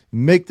yours.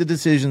 Make the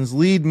decisions,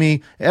 lead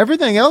me.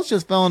 Everything else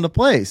just fell into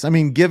place. I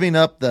mean, giving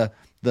up the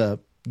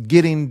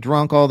getting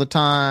drunk all the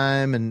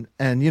time and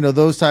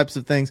those types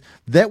of things,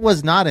 that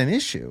was not an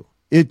issue.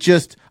 It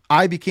just,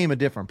 I became a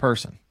different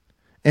person.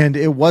 And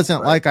it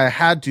wasn't like I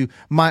had to,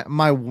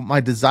 my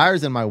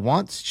desires and my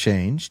wants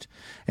changed.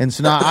 And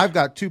so now I've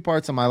got two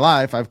parts of my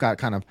life. I've got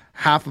kind of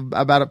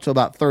about up to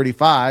about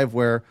 35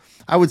 where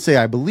I would say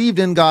I believed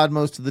in God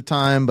most of the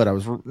time, but I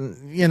was,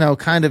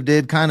 kind of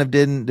did, kind of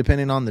didn't,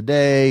 depending on the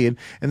day. And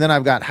then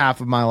I've got half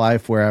of my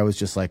life where I was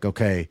just like,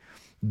 okay,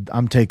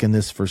 I'm taking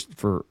this for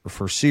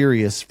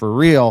serious, for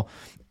real.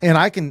 And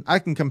I can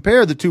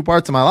compare the two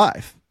parts of my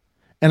life.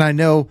 And I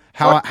know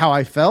how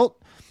I felt,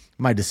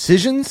 my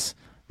decisions,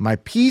 my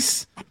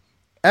peace,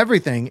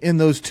 everything in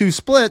those two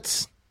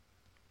splits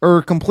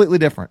are completely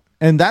different.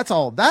 And that's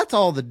all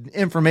the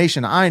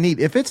information I need.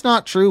 If it's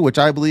not true, which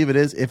I believe it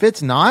is, if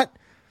it's not,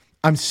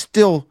 I'm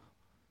still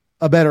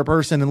a better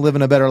person and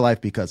living a better life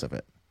because of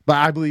it. But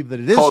I believe that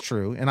it is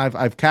true. And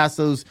I've cast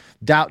those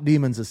doubt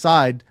demons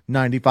aside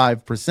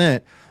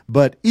 95%.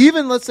 But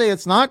even let's say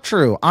it's not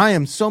true, I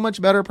am so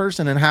much better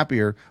person and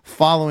happier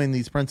following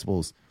these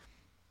principles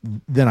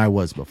than I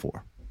was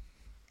before.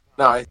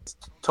 No, it's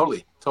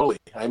totally.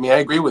 I mean, I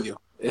agree with you.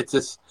 It's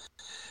just,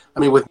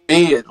 with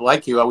me,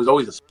 like you, I was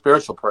always a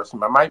spiritual person,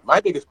 but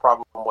my biggest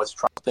problem was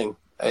trusting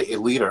a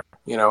leader.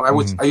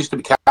 I used to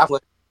be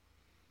Catholic.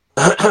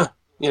 I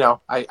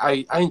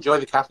enjoy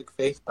the Catholic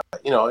faith,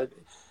 but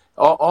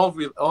all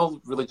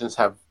religions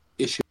have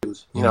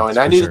issues. And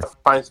I needed to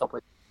find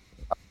something.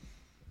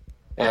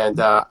 And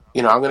I'm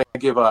going to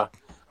give a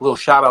little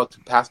shout out to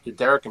Pastor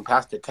Derek and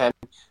Pastor Ken.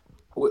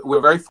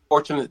 We're very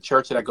fortunate at the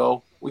church that I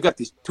go. We got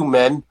these two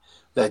men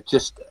that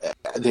just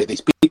they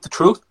speak the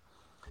truth,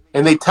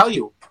 and they tell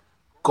you,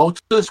 go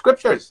to the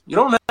scriptures. You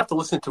don't have to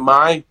listen to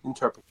my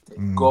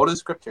interpretation. Go to the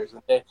scriptures,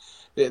 and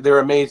they're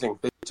amazing.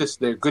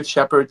 They're good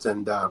shepherds,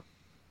 and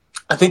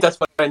I think that's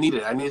what I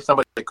needed. I needed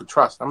somebody I could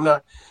trust. I'm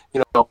not,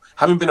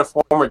 having been a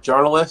former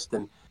journalist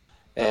and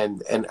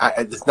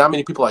there's not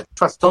many people I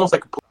trust. It's almost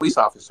like a police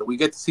officer. We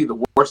get to see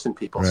the worst in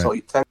people, so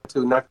you tend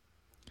to not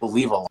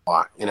believe a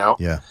lot,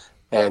 Yeah.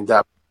 And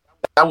that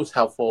was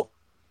helpful.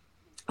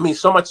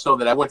 So much so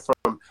that I went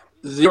from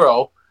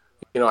zero,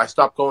 I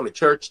stopped going to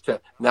church to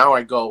now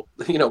I go,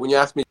 when you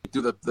asked me to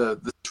do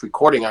this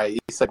recording, you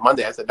said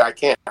Monday. I said, I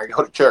can't. I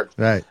go to church.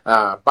 Right.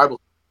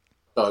 Bible.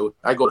 So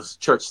I go to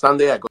church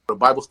Sunday. I go to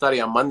Bible study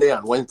on Monday.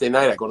 On Wednesday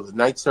night, I go to the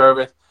night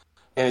service.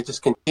 And it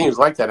just continues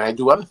like that. And I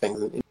do other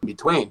things in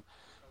between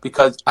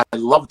because I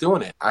love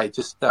doing it. I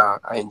just, I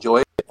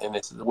enjoy it. And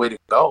it's the way to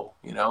go,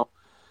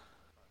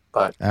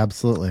 But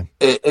absolutely.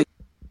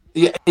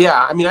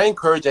 Yeah. I mean, I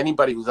encourage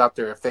anybody who's out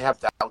there, if they have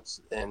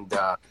doubts and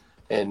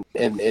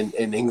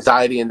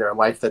anxiety in their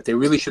life, that they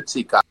really should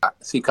seek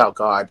out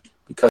God,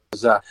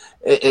 because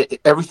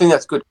everything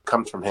that's good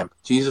comes from Him.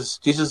 Jesus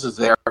is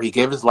there. He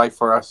gave His life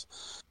for us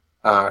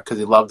because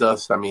He loved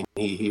us. I mean,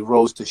 He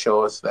rose to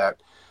show us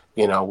that,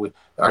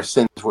 our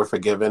sins were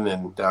forgiven,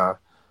 and there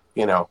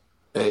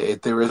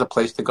is a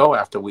place to go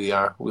after we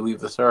leave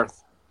this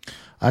earth.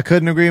 I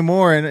couldn't agree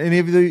more. And any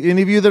of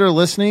you that are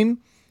listening,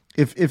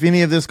 if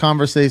any of this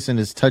conversation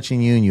is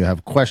touching you and you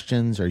have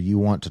questions or you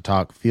want to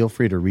talk, feel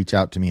free to reach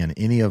out to me on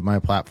any of my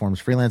platforms,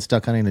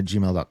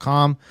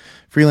 freelanceduckhunting@gmail.com,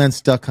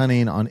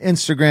 freelanceduckhunting on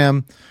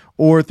Instagram,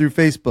 or through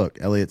Facebook,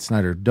 Elliot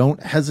Snyder.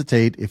 Don't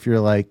hesitate if you're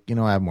like,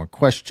 I have more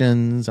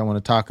questions, I want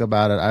to talk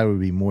about it. I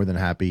would be more than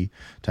happy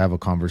to have a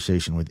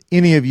conversation with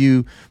any of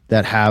you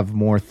that have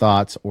more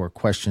thoughts or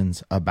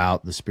questions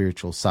about the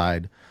spiritual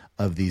side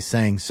of these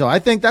things. So I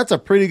think that's a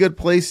pretty good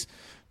place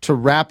to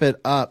wrap it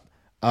up.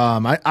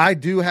 I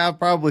do have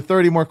probably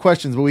 30 more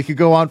questions, but we could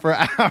go on for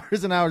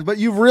hours and hours. But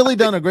you've really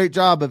done a great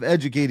job of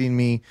educating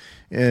me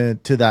to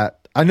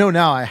that. I know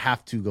now I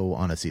have to go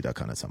on a sea duck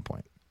hunt at some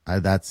point. I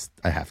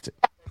have to.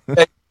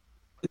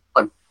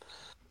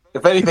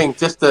 If anything,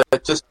 just the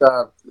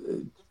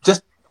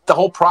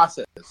whole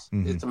process,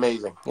 it's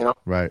amazing,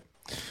 Right.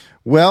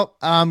 Well,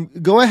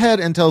 go ahead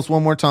and tell us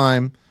one more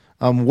time,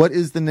 what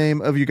is the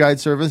name of your guide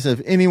service?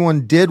 If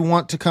anyone did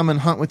want to come and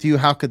hunt with you,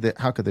 how could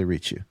they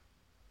reach you?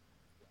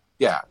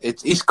 Yeah,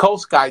 it's East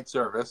Coast Guide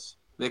Service.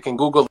 They can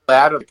Google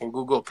that, or they can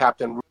Google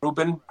Captain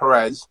Ruben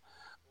Perez,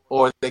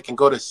 or they can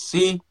go to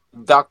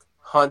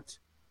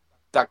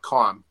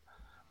seaduckhunt.com.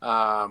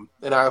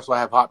 And I also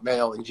have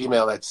Hotmail and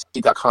Gmail at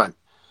seaduckhunt.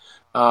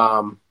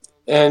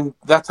 And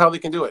that's how they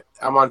can do it.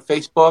 I'm on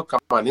Facebook. I'm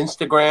on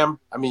Instagram.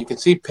 I mean, you can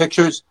see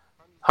pictures,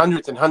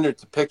 hundreds and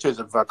hundreds of pictures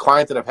of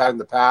clients that I've had in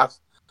the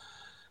past.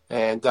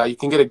 And you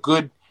can get a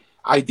good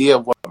idea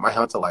of what my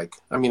hunts are like.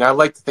 I mean, I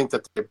like to think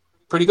that they're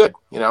pretty good,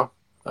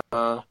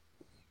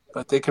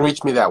 but they can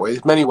reach me that way.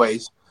 There's many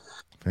ways.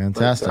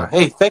 Fantastic. But,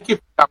 hey, thank you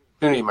for the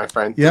opportunity, my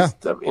friend. Yeah.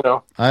 Just,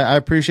 I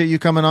appreciate you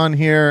coming on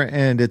here,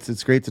 and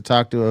it's great to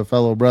talk to a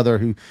fellow brother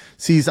who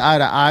sees eye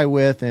to eye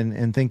with,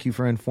 and thank you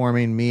for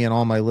informing me and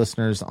all my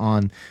listeners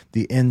on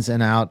the ins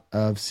and out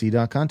of sea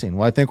duck hunting.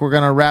 Well, I think we're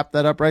going to wrap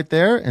that up right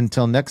there.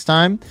 Until next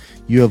time,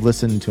 you have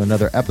listened to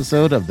another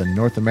episode of the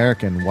North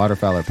American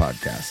Waterfowler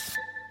Podcast.